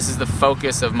done. So this is the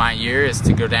focus of my year, is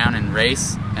to go down and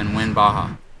race and win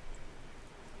Baja.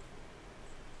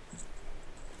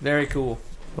 Very cool.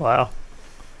 Wow.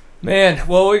 Man,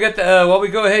 well, we got while we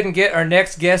go ahead and get our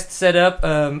next guest set up,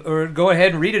 or go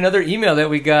ahead and read another email that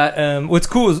we got. What's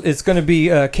cool is it's going to be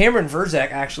Cameron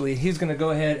Verzak, actually. He's going to go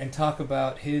ahead and talk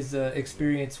about his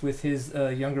experience with his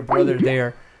younger brother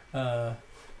there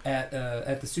at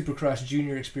the Supercross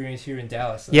Junior experience here in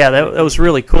Dallas. Yeah, that was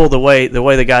really cool, the way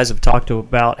the guys have talked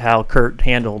about how Kurt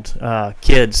handled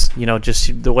kids,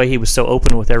 just the way he was so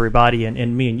open with everybody,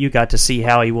 and me and you got to see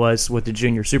how he was with the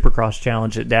Junior Supercross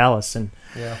Challenge at Dallas, and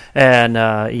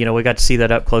we got to see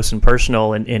that up close and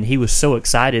personal, and he was so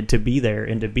excited to be there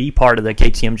and to be part of the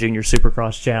KTM Junior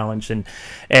Supercross Challenge,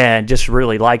 and just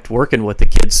really liked working with the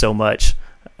kids so much.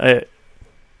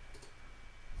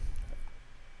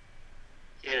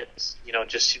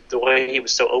 Just the way he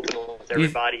was so open with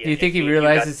everybody. Do you think he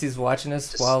realizes he's watching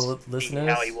us while listening?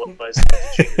 How he was at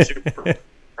the Junior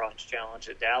Supercross Challenge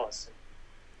at Dallas.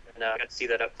 And I got to see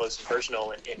that up close and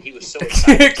personal, and he was so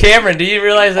excited. Cameron, do you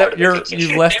realize that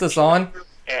you've left us on?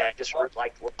 Yeah, I just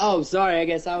liked. Oh, sorry. I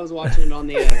guess I was watching it on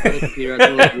the computer. I was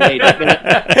a little late.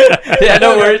 Yeah,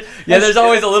 no worries. Yeah, there's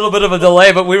always a little bit of a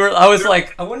delay, but I was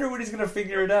like, I wonder when he's gonna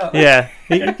figure it out. Yeah,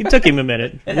 it took him a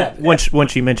minute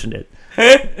once you mentioned it.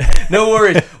 No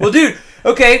worries. Well, dude,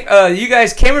 okay, you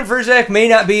guys, Cameron Verzak may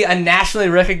not be a nationally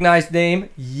recognized name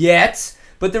yet,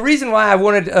 but the reason why I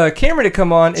wanted Cameron to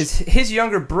come on is his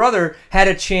younger brother had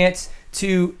a chance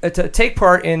to take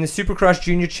part in the Supercross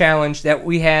Junior Challenge that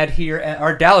we had here at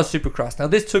our Dallas Supercross. Now,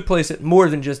 this took place at more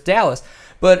than just Dallas,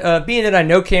 but being that I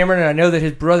know Cameron and I know that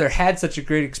his brother had such a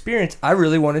great experience, I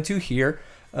really wanted to hear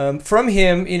from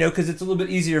him, because it's a little bit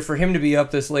easier for him to be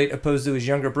up this late opposed to his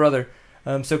younger brother.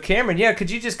 So Cameron, could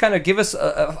you just kind of give us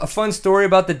a fun story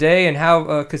about the day and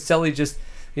how Caselli just,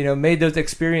 made those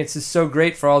experiences so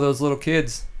great for all those little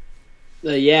kids?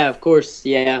 Yeah, of course.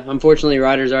 Yeah, unfortunately,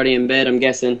 Ryder's already in bed, I'm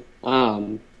guessing.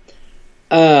 It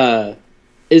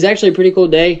was actually a pretty cool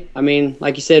day. I mean,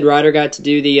 like you said, Ryder got to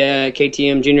do the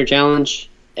KTM Junior Challenge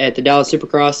at the Dallas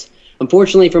Supercross.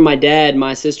 Unfortunately for my dad,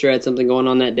 my sister had something going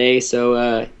on that day,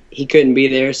 so he couldn't be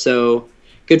there. So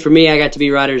good for me, I got to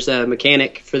be Ryder's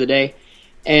mechanic for the day.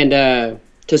 And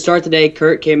to start the day,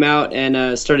 Kurt came out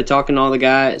and started talking to all the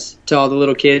guys, to all the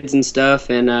little kids and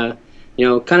stuff, and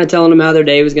kind of telling them how their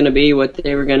day was going to be, what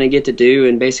they were going to get to do,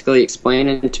 and basically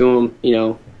explaining to them,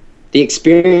 the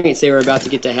experience they were about to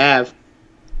get to have.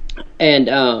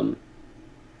 And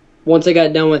once I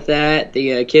got done with that,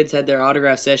 the kids had their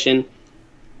autograph session,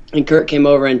 and Kurt came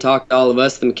over and talked to all of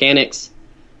us, the mechanics.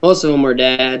 Most of them were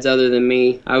dads other than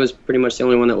me. I was pretty much the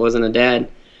only one that wasn't a dad.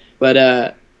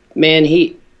 But, man,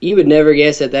 you would never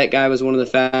guess that guy was one of the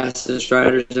fastest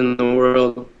riders in the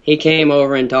world. He came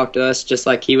over and talked to us just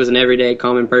like he was an everyday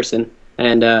common person,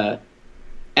 and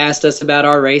asked us about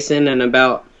our racing and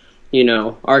about,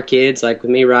 our kids, like with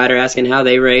me, Ryder, asking how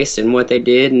they raced and what they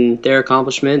did and their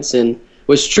accomplishments, and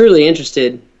was truly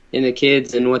interested in the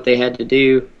kids and what they had to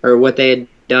do or what they had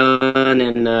done,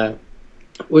 and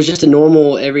was just a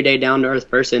normal, everyday, down-to-earth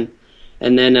person.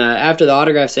 And then after the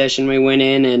autograph session, we went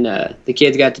in and the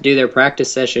kids got to do their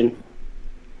practice session.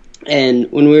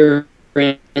 And when we were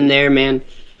in there, man,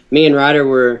 me and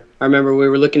Ryder I remember we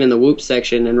were looking in the whoop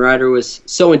section, and Ryder was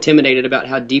so intimidated about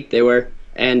how deep they were.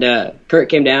 And Kurt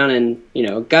came down and,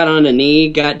 got on a knee,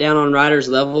 got down on Ryder's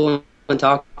level and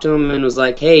talked to him and was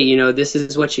like, hey, this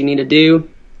is what you need to do,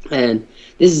 and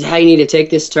this is how you need to take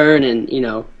this turn, and,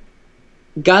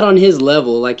 got on his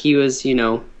level like he was,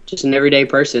 just an everyday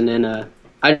person. And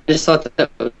I just thought that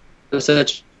was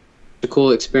such a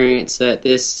cool experience, that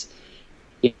this,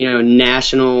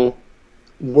 national,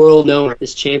 world-known,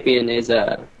 this champion is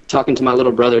talking to my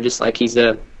little brother just like he's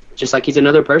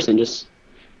another person.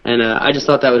 And I just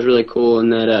thought that was really cool,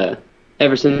 and that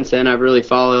ever since then I've really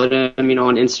followed him,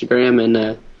 on Instagram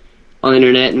and on the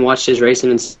internet, and watched his racing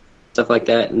and stuff like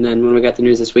that. And then when we got the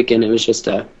news this weekend, it was just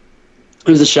it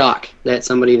was a shock that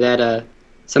somebody that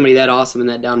awesome and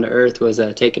that down to earth was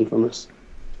taken from us.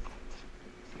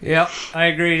 Yeah, I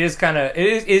agree. It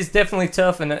is definitely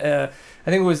tough, and I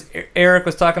think it was Eric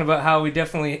was talking about how we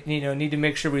definitely need to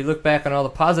make sure we look back on all the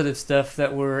positive stuff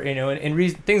that we're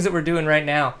and things that we're doing right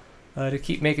now. to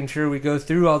keep making sure we go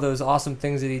through all those awesome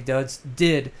things that he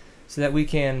did so that we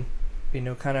can,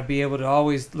 kind of be able to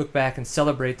always look back and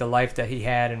celebrate the life that he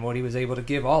had and what he was able to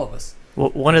give all of us. Well,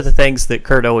 one of the things that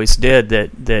Kurt always did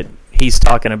that he's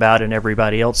talking about and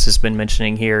everybody else has been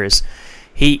mentioning here is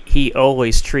he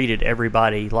always treated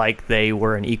everybody like they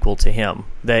were an equal to him,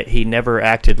 that he never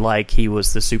acted like he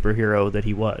was the superhero that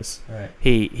he was. Right.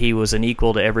 He was an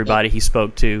equal to everybody he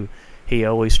spoke to. He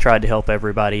always tried to help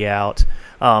everybody out.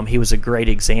 He was a great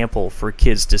example for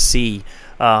kids to see.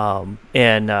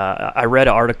 And I read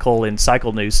an article in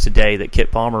Cycle News today that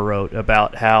Kit Palmer wrote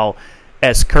about how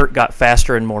as Kurt got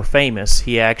faster and more famous,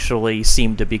 he actually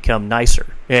seemed to become nicer.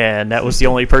 And that was the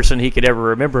only person he could ever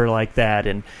remember like that.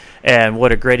 And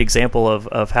what a great example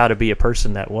of how to be a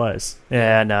person that was.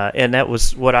 And that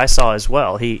was what I saw as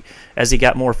well. As he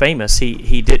got more famous,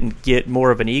 he didn't get more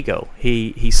of an ego.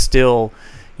 He still,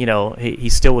 he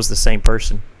still was the same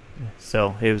person.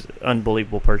 So he was an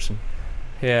unbelievable person.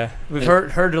 Yeah, we've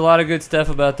heard a lot of good stuff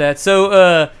about that.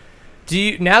 So,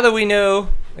 now that we know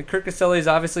that Kurt Caselli is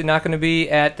obviously not going to be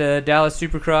at the Dallas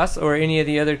Supercross or any of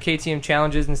the other KTM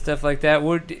challenges and stuff like that,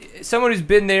 someone who's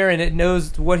been there and it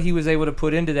knows what he was able to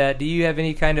put into that, do you have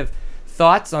any kind of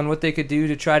thoughts on what they could do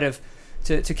to try to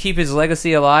keep his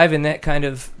legacy alive in that kind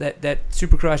of that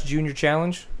Supercross Junior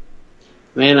Challenge?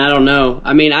 Man, I don't know.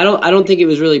 I mean, I don't think it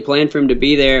was really planned for him to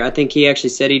be there. I think he actually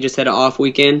said he just had an off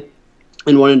weekend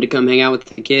and wanted to come hang out with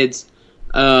the kids.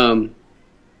 But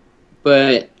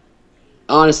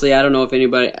honestly, I don't know if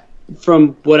anybody, from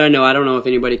what I know if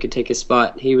anybody could take his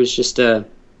spot. He was just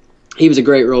he was a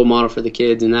great role model for the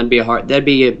kids, and that'd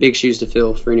be a big shoes to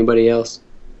fill for anybody else.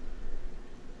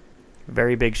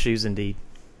 Very big shoes indeed.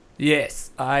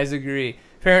 Yes, I agree.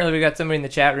 Apparently, we got somebody in the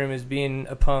chat room who's being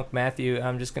a punk, Matthew.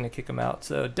 I'm just going to kick him out.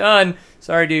 So, done.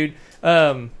 Sorry, dude.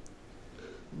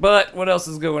 But what else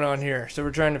is going on here? So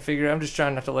we're trying to figure. I'm just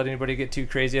trying not to let anybody get too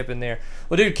crazy up in there.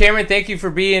 Well, dude, Cameron, thank you for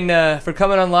being for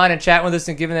coming online and chatting with us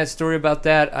and giving that story about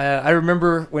that. I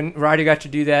remember when Roddy got to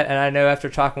do that, and I know after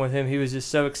talking with him, he was just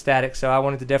so ecstatic. So I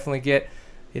wanted to definitely get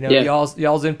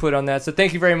y'all's input on that. So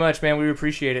thank you very much, man. We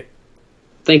appreciate it.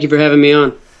 Thank you for having me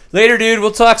on. Later, dude.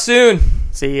 We'll talk soon.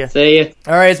 See ya. See ya.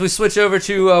 All right, as we switch over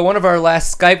to one of our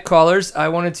last Skype callers, I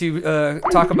wanted to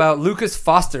talk about Lucas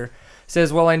Foster.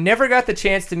 Says, well, I never got the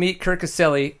chance to meet Kurt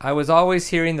Caselli. I was always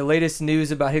hearing the latest news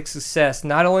about his success,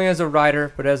 not only as a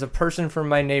rider, but as a person from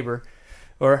my neighbor,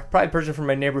 or probably person from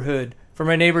my neighborhood, from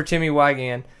my neighbor Timmy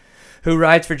Wigan, who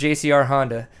rides for JCR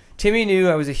Honda. Timmy knew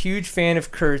I was a huge fan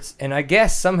of Kurt's, and I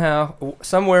guess somehow,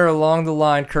 somewhere along the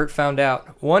line, Kurt found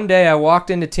out. One day I walked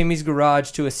into Timmy's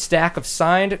garage to a stack of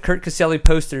signed Kurt Caselli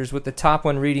posters with the top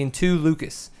one reading, To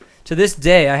Lucas. To this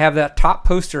day, I have that top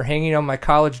poster hanging on my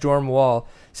college dorm wall.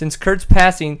 Since Kurt's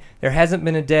passing, there hasn't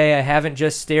been a day I haven't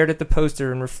just stared at the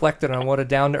poster and reflected on what a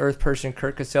down-to-earth person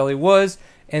Kurt Caselli was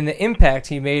and the impact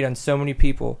he made on so many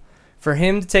people. For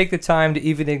him to take the time to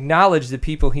even acknowledge the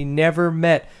people he never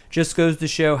met just goes to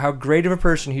show how great of a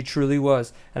person he truly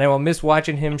was, and I will miss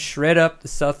watching him shred up the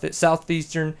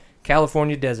southeastern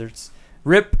California deserts.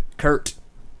 Rip Kurt.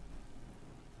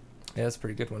 Yeah, that's a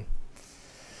pretty good one.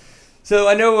 So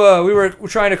I know we're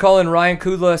trying to call in Ryan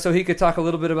Kudla so he could talk a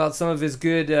little bit about some of his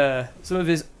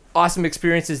awesome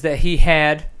experiences that he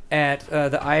had at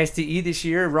the ISDE this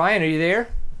year. Ryan, are you there?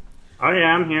 Oh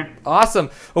yeah, I'm here. Awesome.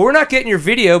 Well, we're not getting your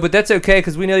video, but that's okay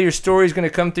because we know your story is going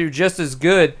to come through just as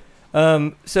good.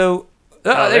 There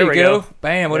you go.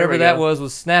 Bam, whatever that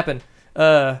was snapping.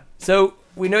 So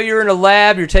we know you're in a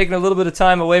lab. You're taking a little bit of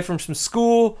time away from some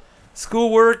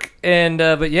schoolwork, and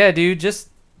but yeah, dude, just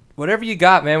whatever you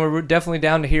got, man. We're definitely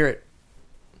down to hear it.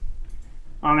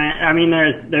 Oh man, I mean,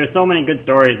 there's so many good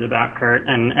stories about Kurt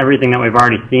and everything that we've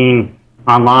already seen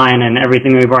online and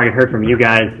everything we've already heard from you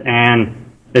guys. And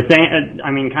the same,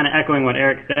 I mean, kind of echoing what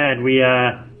Eric said, we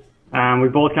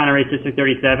both kind of raced District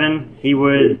 37. He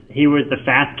was the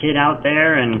fast kid out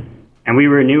there, and we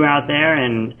were new out there,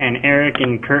 and Eric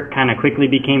and Kurt kind of quickly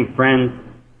became friends.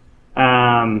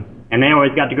 And they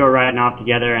always got to go riding off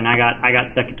together, and I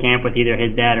got stuck at camp with either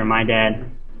his dad or my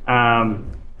dad.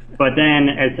 But then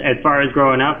as far as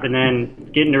growing up and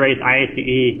then getting to race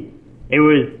ISDE, it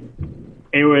was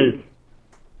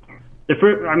the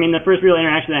first real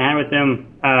interaction I had with him.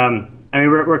 I mean,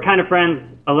 we're kind of friends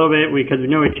a little bit because we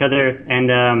know each other,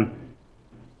 and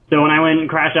so when I went and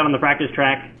crashed out on the practice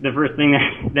track, the first thing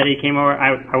that he came over,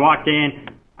 I walked in.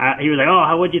 He was like,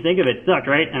 "Oh, what'd you think of it? It sucked,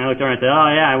 right?" And I looked over and I said, "Oh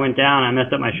yeah, I went down. I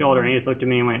messed up my shoulder." And he just looked at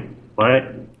me and went, "What?"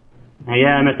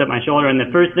 "Yeah, I messed up my shoulder." And the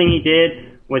first thing he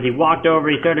did was he walked over,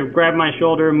 he started grabbing my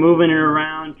shoulder, moving it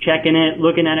around, checking it,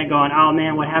 looking at it, going, "Oh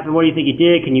man, what happened? What do you think you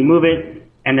did? Can you move it?"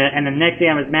 And the next day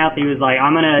on his mouth, he was like,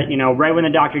 I'm gonna, right when the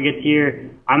doctor gets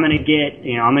here, I'm gonna get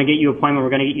you an appointment.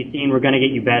 We're gonna get you seen. We're gonna get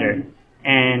you better.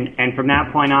 And from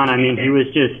that point on, I mean, he was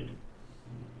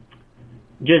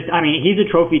I mean, he's a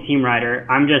trophy team rider.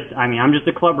 I'm just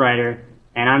a club rider,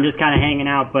 and I'm just kind of hanging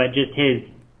out. But just his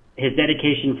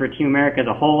dedication for Team America as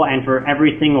a whole, and for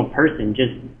every single person,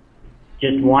 just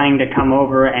wanting to come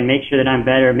over and make sure that I'm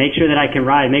better, make sure that I can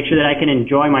ride, make sure that I can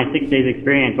enjoy my 6 days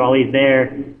experience while he's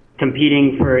there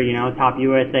competing for, top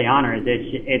USA honors.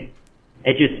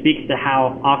 It just speaks to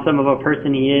how awesome of a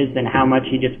person he is and how much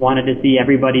he just wanted to see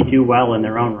everybody do well in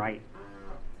their own right.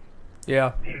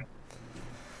 Yeah.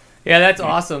 Yeah, that's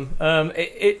awesome.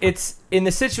 It's in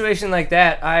a situation like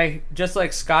that. I just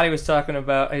like Scotty was talking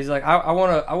about. He's like, I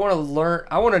want to learn.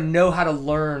 I want to know how to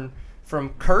learn from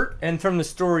Kurt and from the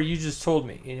story you just told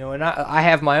me. And I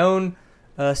have my own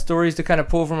stories to kind of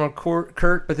pull from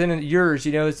Kurt, but then yours.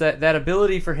 It's that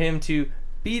ability for him to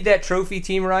be that trophy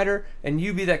team rider and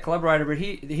you be that club rider. But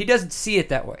he doesn't see it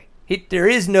that way. There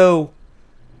is no.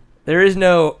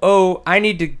 Oh, I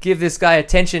need to give this guy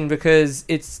attention because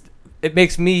it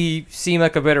makes me seem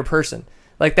like a better person.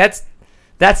 Like that's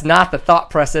not the thought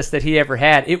process that he ever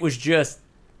had. It was just,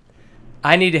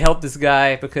 I need to help this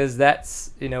guy because that's,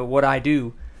 what I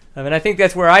do. I mean, I think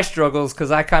that's where I struggle,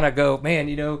 because I kind of go,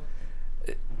 man,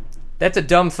 that's a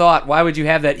dumb thought. Why would you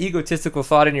have that egotistical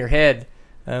thought in your head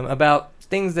about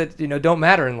things that, don't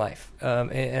matter in life?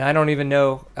 And I don't even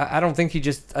know. I think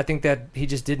I think that he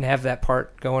just didn't have that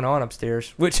part going on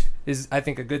upstairs, which is, I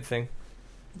think, a good thing.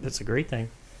 That's a great thing.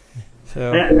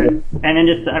 So. And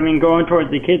then going towards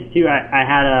the kids too, I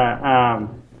had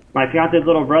my fiance's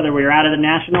little brother. We were out of the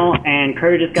national, and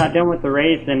Kurt just got done with the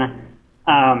race,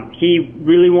 and he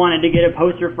really wanted to get a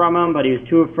poster from him, but he was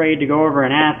too afraid to go over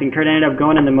and ask. And Kurt ended up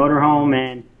going in the motorhome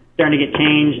and starting to get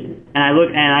changed. And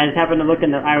I just happened to look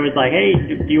I was like, hey,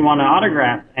 do you want an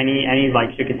autograph? And he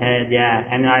like shook his head, yeah.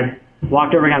 And then I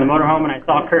walked over down the motorhome, and I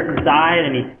saw Kurt inside,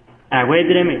 and I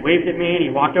waved at him, he waved at me, and he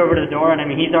walked over to the door, and I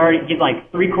mean, he's like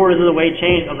 3/4 of the way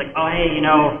changed. I was like, oh, hey,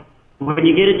 when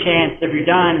you get a chance, if you're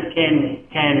done,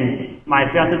 can my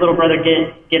fiance's little brother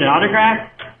get an autograph?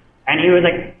 And he was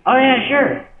like, oh, yeah,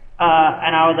 sure.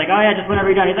 And I was like, oh, yeah, just whenever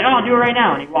you're done. He's like, oh, I'll do it right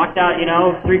now. And he walked out,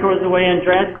 3/4 of the way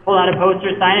undressed, pulled out a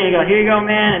poster, signed it, and he go, here you go,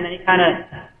 man. And then he kind of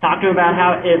talked to him about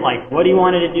what he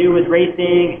wanted to do with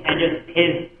racing, and just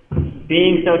his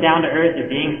being so down to earth and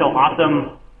being so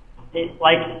awesome.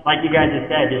 Like you guys have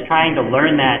said, just trying to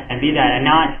learn that and be that, and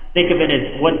not think of it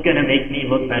as what's going to make me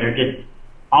look better. Just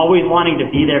always wanting to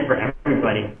be there for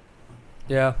everybody.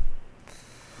 Yeah.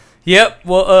 Yep.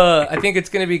 Well, I think it's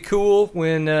going to be cool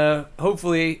when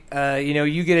hopefully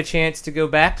you get a chance to go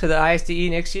back to the ISDE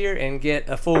next year and get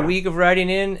a full week of riding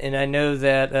in. And I know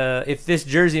that if this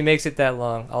jersey makes it that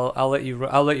long, I'll let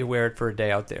you wear it for a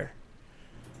day out there.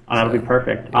 Oh, that'll be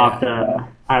perfect. Yeah.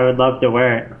 I would love to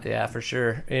wear it. Yeah, for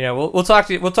sure. We'll talk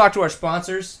to our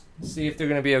sponsors, see if they're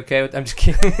going to be okay with. I'm just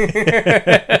kidding.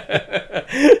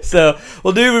 So,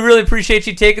 well, dude, we really appreciate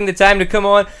you taking the time to come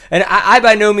on. And I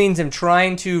by no means am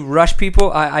trying to rush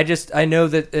people. I know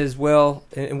that as well.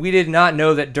 And we did not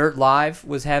know that Dirt Live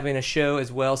was having a show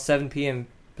as well, 7 p.m.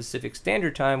 Pacific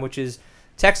Standard Time, which is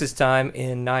Texas time,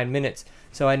 in 9 minutes.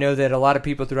 So I know that a lot of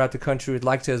people throughout the country would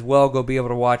like to as well go be able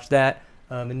to watch that.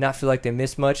 And not feel like they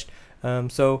miss much.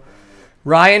 So,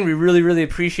 Ryan, we really, really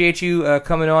appreciate you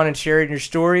coming on and sharing your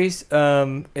stories. We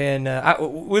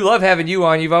love having you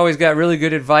on. You've always got really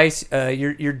good advice.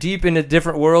 You're deep into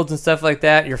different worlds and stuff like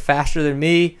that. You're faster than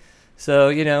me.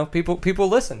 So, people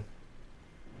listen.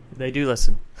 They do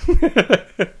listen.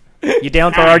 You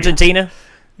down for Argentina?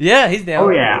 Yeah, he's down. Oh,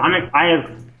 yeah.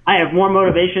 I have more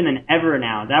motivation than ever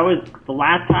now. That was the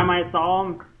last time I saw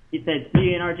him. He said, see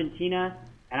you in Argentina.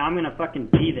 And I'm going to fucking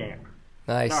be there.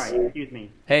 Nice. Sorry, excuse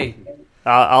me. Hey.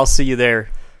 I'll see you there.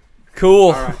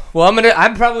 Cool. Right. Well,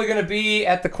 I'm probably going to be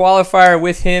at the qualifier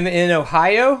with him in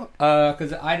Ohio,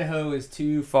 because Idaho is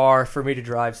too far for me to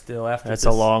drive still. That's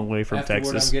a long way from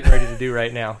Texas. What I'm getting ready to do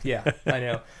right now. Yeah,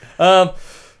 I know.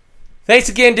 Thanks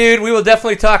again, dude. We will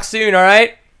definitely talk soon, all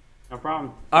right? No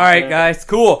problem. All right, guys.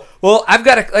 Cool. Well, I've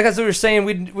got like as we were saying,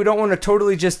 we don't want to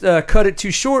totally just cut it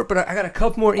too short, but I got a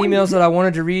couple more emails that I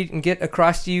wanted to read and get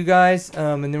across to you guys,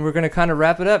 and then we're going to kind of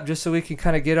wrap it up just so we can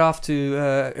kind of get off to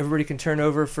everybody can turn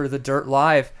over for the Dirt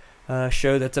Live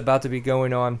show that's about to be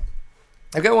going on.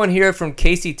 I've got one here from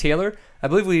Casey Taylor. I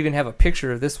believe we even have a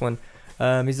picture of this one.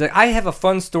 He's like, I have a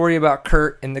fun story about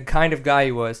Kurt and the kind of guy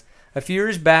he was. A few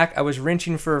years back, I was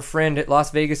wrenching for a friend at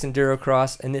Las Vegas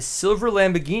Endurocross, and this silver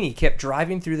Lamborghini kept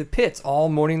driving through the pits all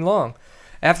morning long.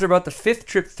 After about the 5th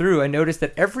trip through, I noticed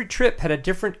that every trip had a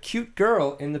different cute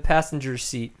girl in the passenger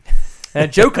seat. And I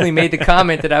jokingly made the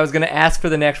comment that I was going to ask for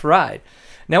the next ride.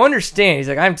 Now understand, he's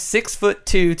like, I'm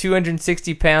 6'2",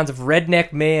 260 pounds of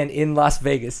redneck man in Las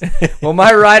Vegas. Well,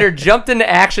 my rider jumped into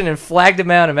action and flagged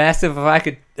him out and asked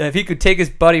if he could take his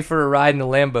buddy for a ride in the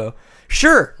Lambo.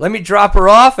 Sure, let me drop her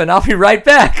off and I'll be right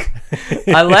back.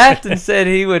 I laughed and said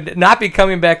he would not be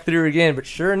coming back through again, but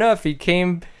sure enough,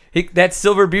 that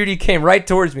silver beauty came right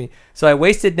towards me. So I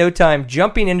wasted no time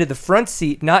jumping into the front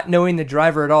seat, not knowing the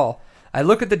driver at all. I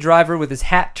look at the driver with his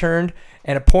hat turned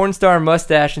and a porn star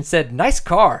mustache and said, nice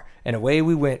car, and away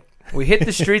we went. We hit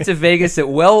the streets of Vegas at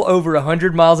well over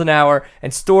 100 miles an hour,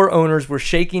 and store owners were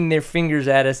shaking their fingers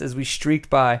at us as we streaked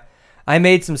by. I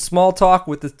made some small talk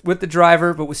with the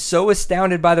driver, but was so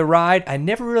astounded by the ride, I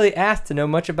never really asked to know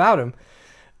much about him,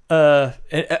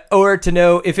 or to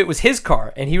know if it was his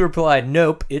car, and he replied,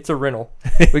 nope, it's a rental.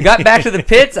 We got back to the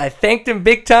pits, I thanked him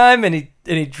big time, and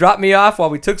he dropped me off while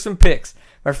we took some pics.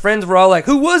 My friends were all like,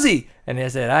 who was he? And I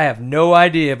said, I have no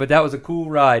idea, but that was a cool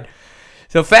ride.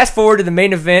 So fast forward to the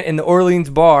main event in the Orleans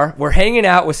bar. We're hanging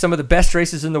out with some of the best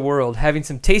racers in the world, having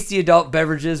some tasty adult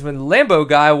beverages when the Lambo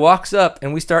guy walks up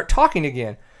and we start talking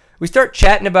again. We start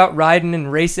chatting about riding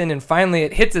and racing, and finally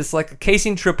it hits us like a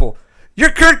casing triple. You're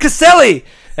Kurt Caselli!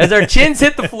 As our chins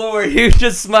hit the floor, he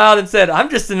just smiled and said, I'm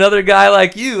just another guy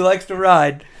like you who likes to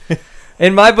ride.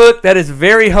 In my book, that is a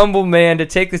very humble man to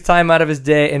take this time out of his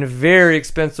day and a very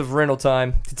expensive rental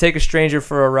time to take a stranger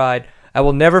for a ride. I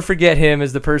will never forget him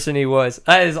as the person he was.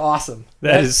 That is awesome.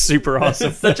 That is super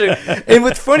awesome. And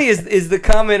what's funny is the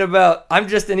comment about I'm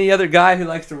just any other guy who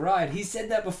likes to ride. He said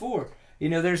that before.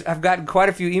 I've gotten quite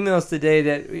a few emails today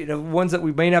that ones that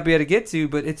we may not be able to get to,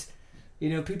 but it's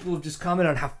people have just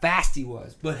commented on how fast he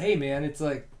was. But hey, man, it's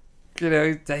like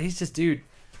he's just dude.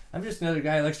 I'm just another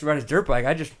guy who likes to ride his dirt bike.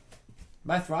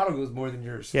 My throttle goes more than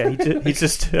yours. Yeah, he's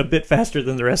just a bit faster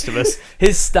than the rest of us.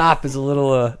 His stop is a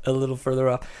little further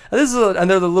off. This is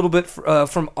another little bit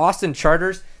from Austin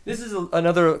Charters. This is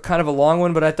another kind of a long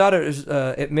one, but I thought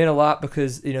it meant a lot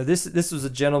because this was a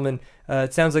gentleman.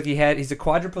 It sounds like he's a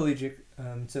quadriplegic,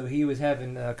 so he was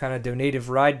having kind of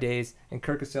donative ride days, and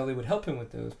Kurt Caselli would help him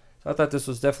with those. So I thought this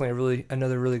was definitely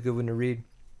another really good one to read.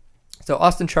 So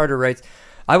Austin Charter writes,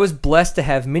 I was blessed to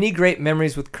have many great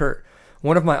memories with Kurt.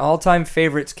 One of my all-time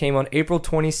favorites came on April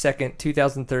 22nd,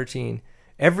 2013.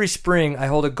 Every spring, I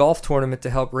hold a golf tournament to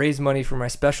help raise money for my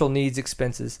special needs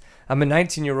expenses. I'm a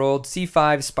 19-year-old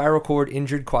C5 spiral cord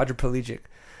injured quadriplegic.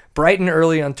 Bright and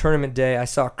early on tournament day, I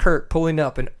saw Kurt pulling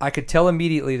up, and I could tell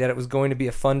immediately that it was going to be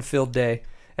a fun-filled day.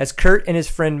 As Kurt and his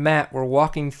friend Matt were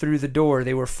walking through the door,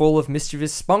 they were full of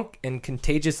mischievous spunk and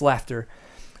contagious laughter.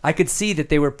 I could see that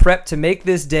they were prepped to make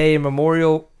this day a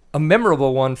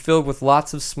memorable one filled with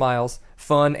lots of smiles,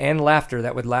 fun, and laughter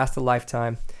that would last a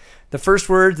lifetime. The first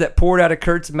words that poured out of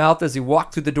Kurt's mouth as he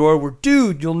walked through the door were,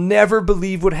 dude, you'll never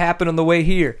believe what happened on the way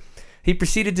here. He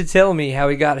proceeded to tell me how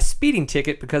he got a speeding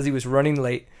ticket because he was running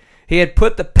late. He had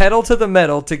put the pedal to the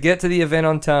metal to get to the event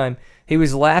on time. He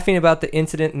was laughing about the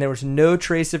incident and there was no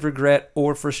trace of regret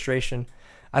or frustration.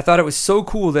 I thought it was so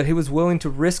cool that he was willing to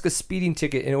risk a speeding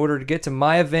ticket in order to get to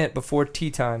my event before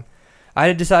tea time.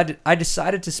 I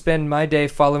decided to spend my day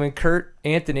following Kurt,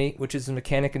 Anthony, which is a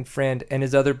mechanic and friend, and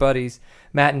his other buddies,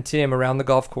 Matt and Tim, around the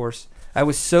golf course. I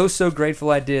was so grateful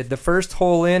I did. The first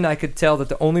hole in, I could tell that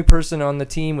the only person on the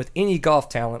team with any golf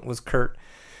talent was Kurt.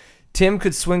 Tim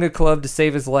could swing a club to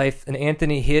save his life, and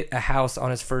Anthony hit a house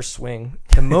on his first swing.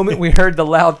 The moment we heard the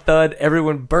loud thud,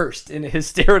 everyone burst into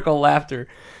hysterical laughter.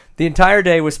 The entire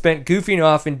day was spent goofing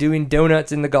off and doing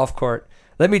donuts in the golf cart.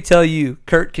 Let me tell you,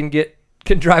 Kurt can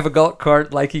drive a golf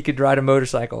cart like he could ride a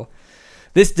motorcycle.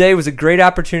 This day was a great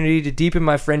opportunity to deepen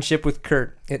my friendship with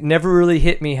Kurt. It never really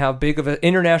hit me how big of an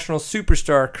international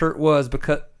superstar Kurt was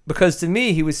because to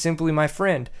me he was simply my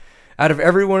friend. Out of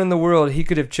everyone in the world he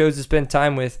could have chose to spend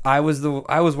time with, I was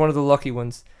one of the lucky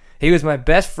ones. He was my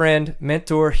best friend,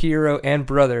 mentor, hero, and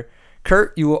brother.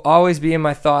 Kurt, you will always be in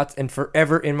my thoughts and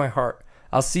forever in my heart.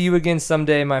 I'll see you again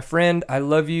someday, my friend. I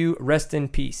love you. Rest in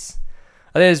peace.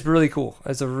 That is really cool.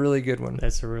 That's a really good one.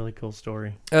 That's a really cool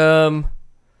story. Man,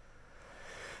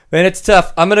 it's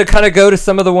tough. I'm going to kind of go to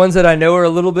some of the ones that I know are a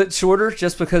little bit shorter,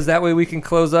 just because that way we can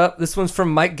close up. This one's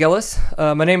from Mike Gellis.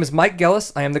 My name is Mike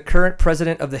Gellis. I am the current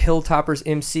president of the Hilltoppers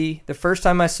MC. The first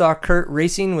time I saw Kurt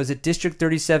racing was at District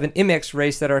 37 MX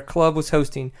race that our club was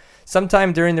hosting.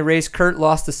 Sometime during the race, Kurt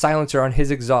lost the silencer on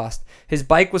his exhaust. His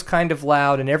bike was kind of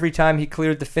loud, and every time he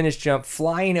cleared the finish jump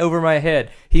flying over my head,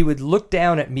 he would look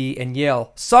down at me and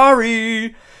yell,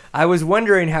 "Sorry!" I was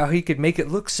wondering how he could make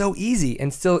it look so easy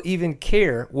and still even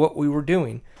care what we were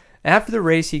doing. After the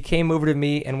race, he came over to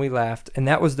me and we laughed, and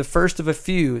that was the first of a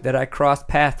few that I crossed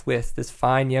paths with this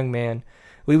fine young man.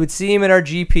 We would see him at our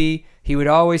GP. He would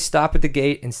always stop at the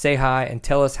gate and say hi and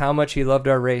tell us how much he loved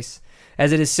our race,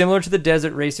 as it is similar to the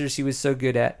desert racers he was so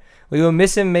good at. We will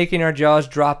miss him, making our jaws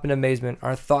drop in amazement.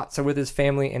 Our thoughts are with his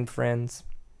family and friends.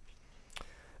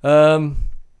 A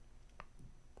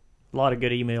lot of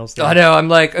good emails there. I know. I'm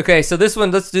like, okay, so this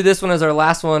one, let's do this one as our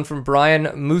last one from Brian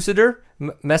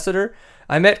Messiter.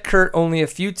 I met Kurt only a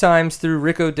few times through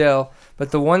Rick Odell,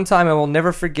 but the one time I will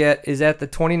never forget is at the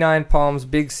 29 Palms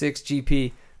Big 6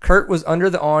 GP. Kurt was under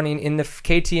the awning in the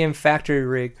KTM factory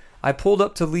rig. I pulled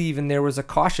up to leave and there was a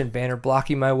caution banner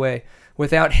blocking my way.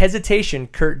 Without hesitation,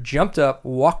 Kurt jumped up,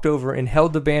 walked over, and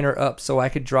held the banner up so I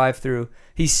could drive through.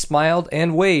 He smiled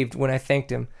and waved when I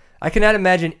thanked him. I cannot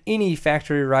imagine any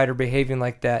factory rider behaving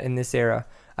like that in this era.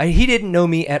 He didn't know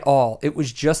me at all. It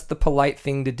was just the polite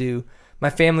thing to do. My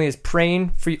family is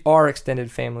praying for our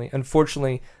extended family.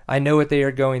 Unfortunately, I know what they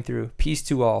are going through. Peace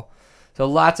to all. So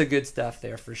lots of good stuff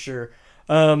there for sure.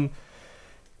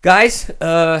 Guys,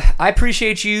 I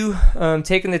appreciate you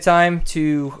taking the time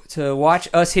to watch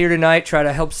us here tonight, try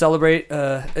to help celebrate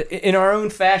in our own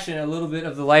fashion a little bit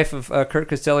of the life of Kurt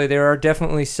Caselli. There are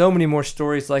definitely so many more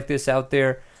stories like this out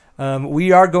there.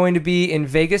 We are going to be in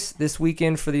Vegas this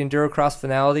weekend for the Endurocross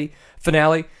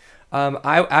finale.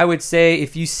 I would say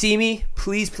if you see me,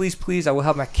 please, please, please, I will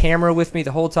have my camera with me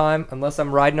the whole time, unless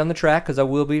I'm riding on the track, because I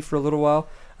will be for a little while.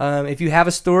 If you have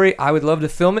a story, I would love to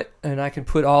film it, and I can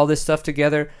put all this stuff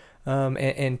together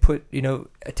and put,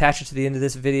 attach it to the end of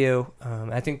this video.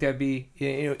 I think that'd be,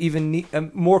 even a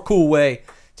more cool way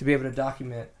to be able to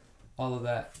document all of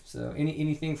that. So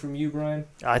anything from you, Brian?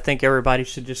 I think everybody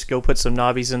should just go put some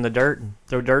knobbies in the dirt and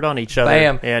throw dirt on each other.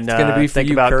 Bam. And it's gonna be for think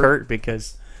you, about Kurt,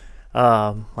 because,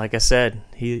 like I said,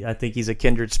 I think he's a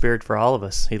kindred spirit for all of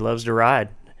us. He loves to ride.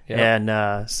 Yep.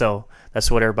 And so that's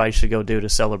what everybody should go do to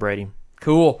celebrate him.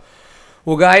 Cool.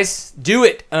 Well, guys, do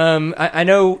it. I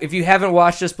know if you haven't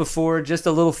watched us before, just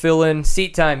a little fill-in.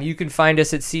 Seat Time. You can find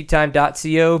us at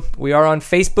seattime.co. We are on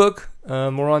Facebook.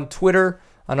 We're on Twitter,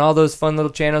 on all those fun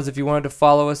little channels. If you wanted to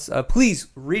follow us, please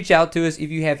reach out to us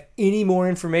if you have any more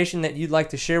information that you'd like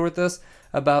to share with us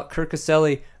about Kurt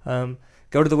Caselli.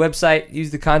 Go to the website,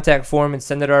 use the contact form, and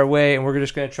send it our way, and we're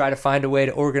just going to try to find a way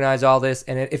to organize all this,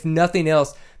 and if nothing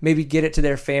else, maybe get it to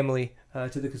their family,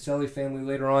 to the Caselli family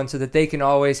later on, so that they can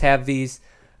always have these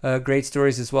great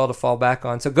stories as well to fall back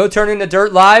on. So go turn in the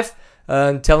dirt live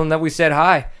and tell them that we said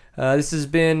hi. This has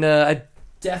been a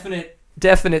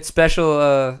definite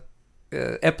special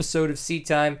episode of Seat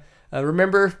Time.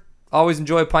 Remember, always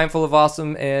enjoy a pint full of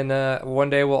awesome, and one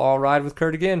day we'll all ride with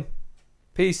Kurt again.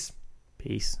 Peace.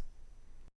 Peace.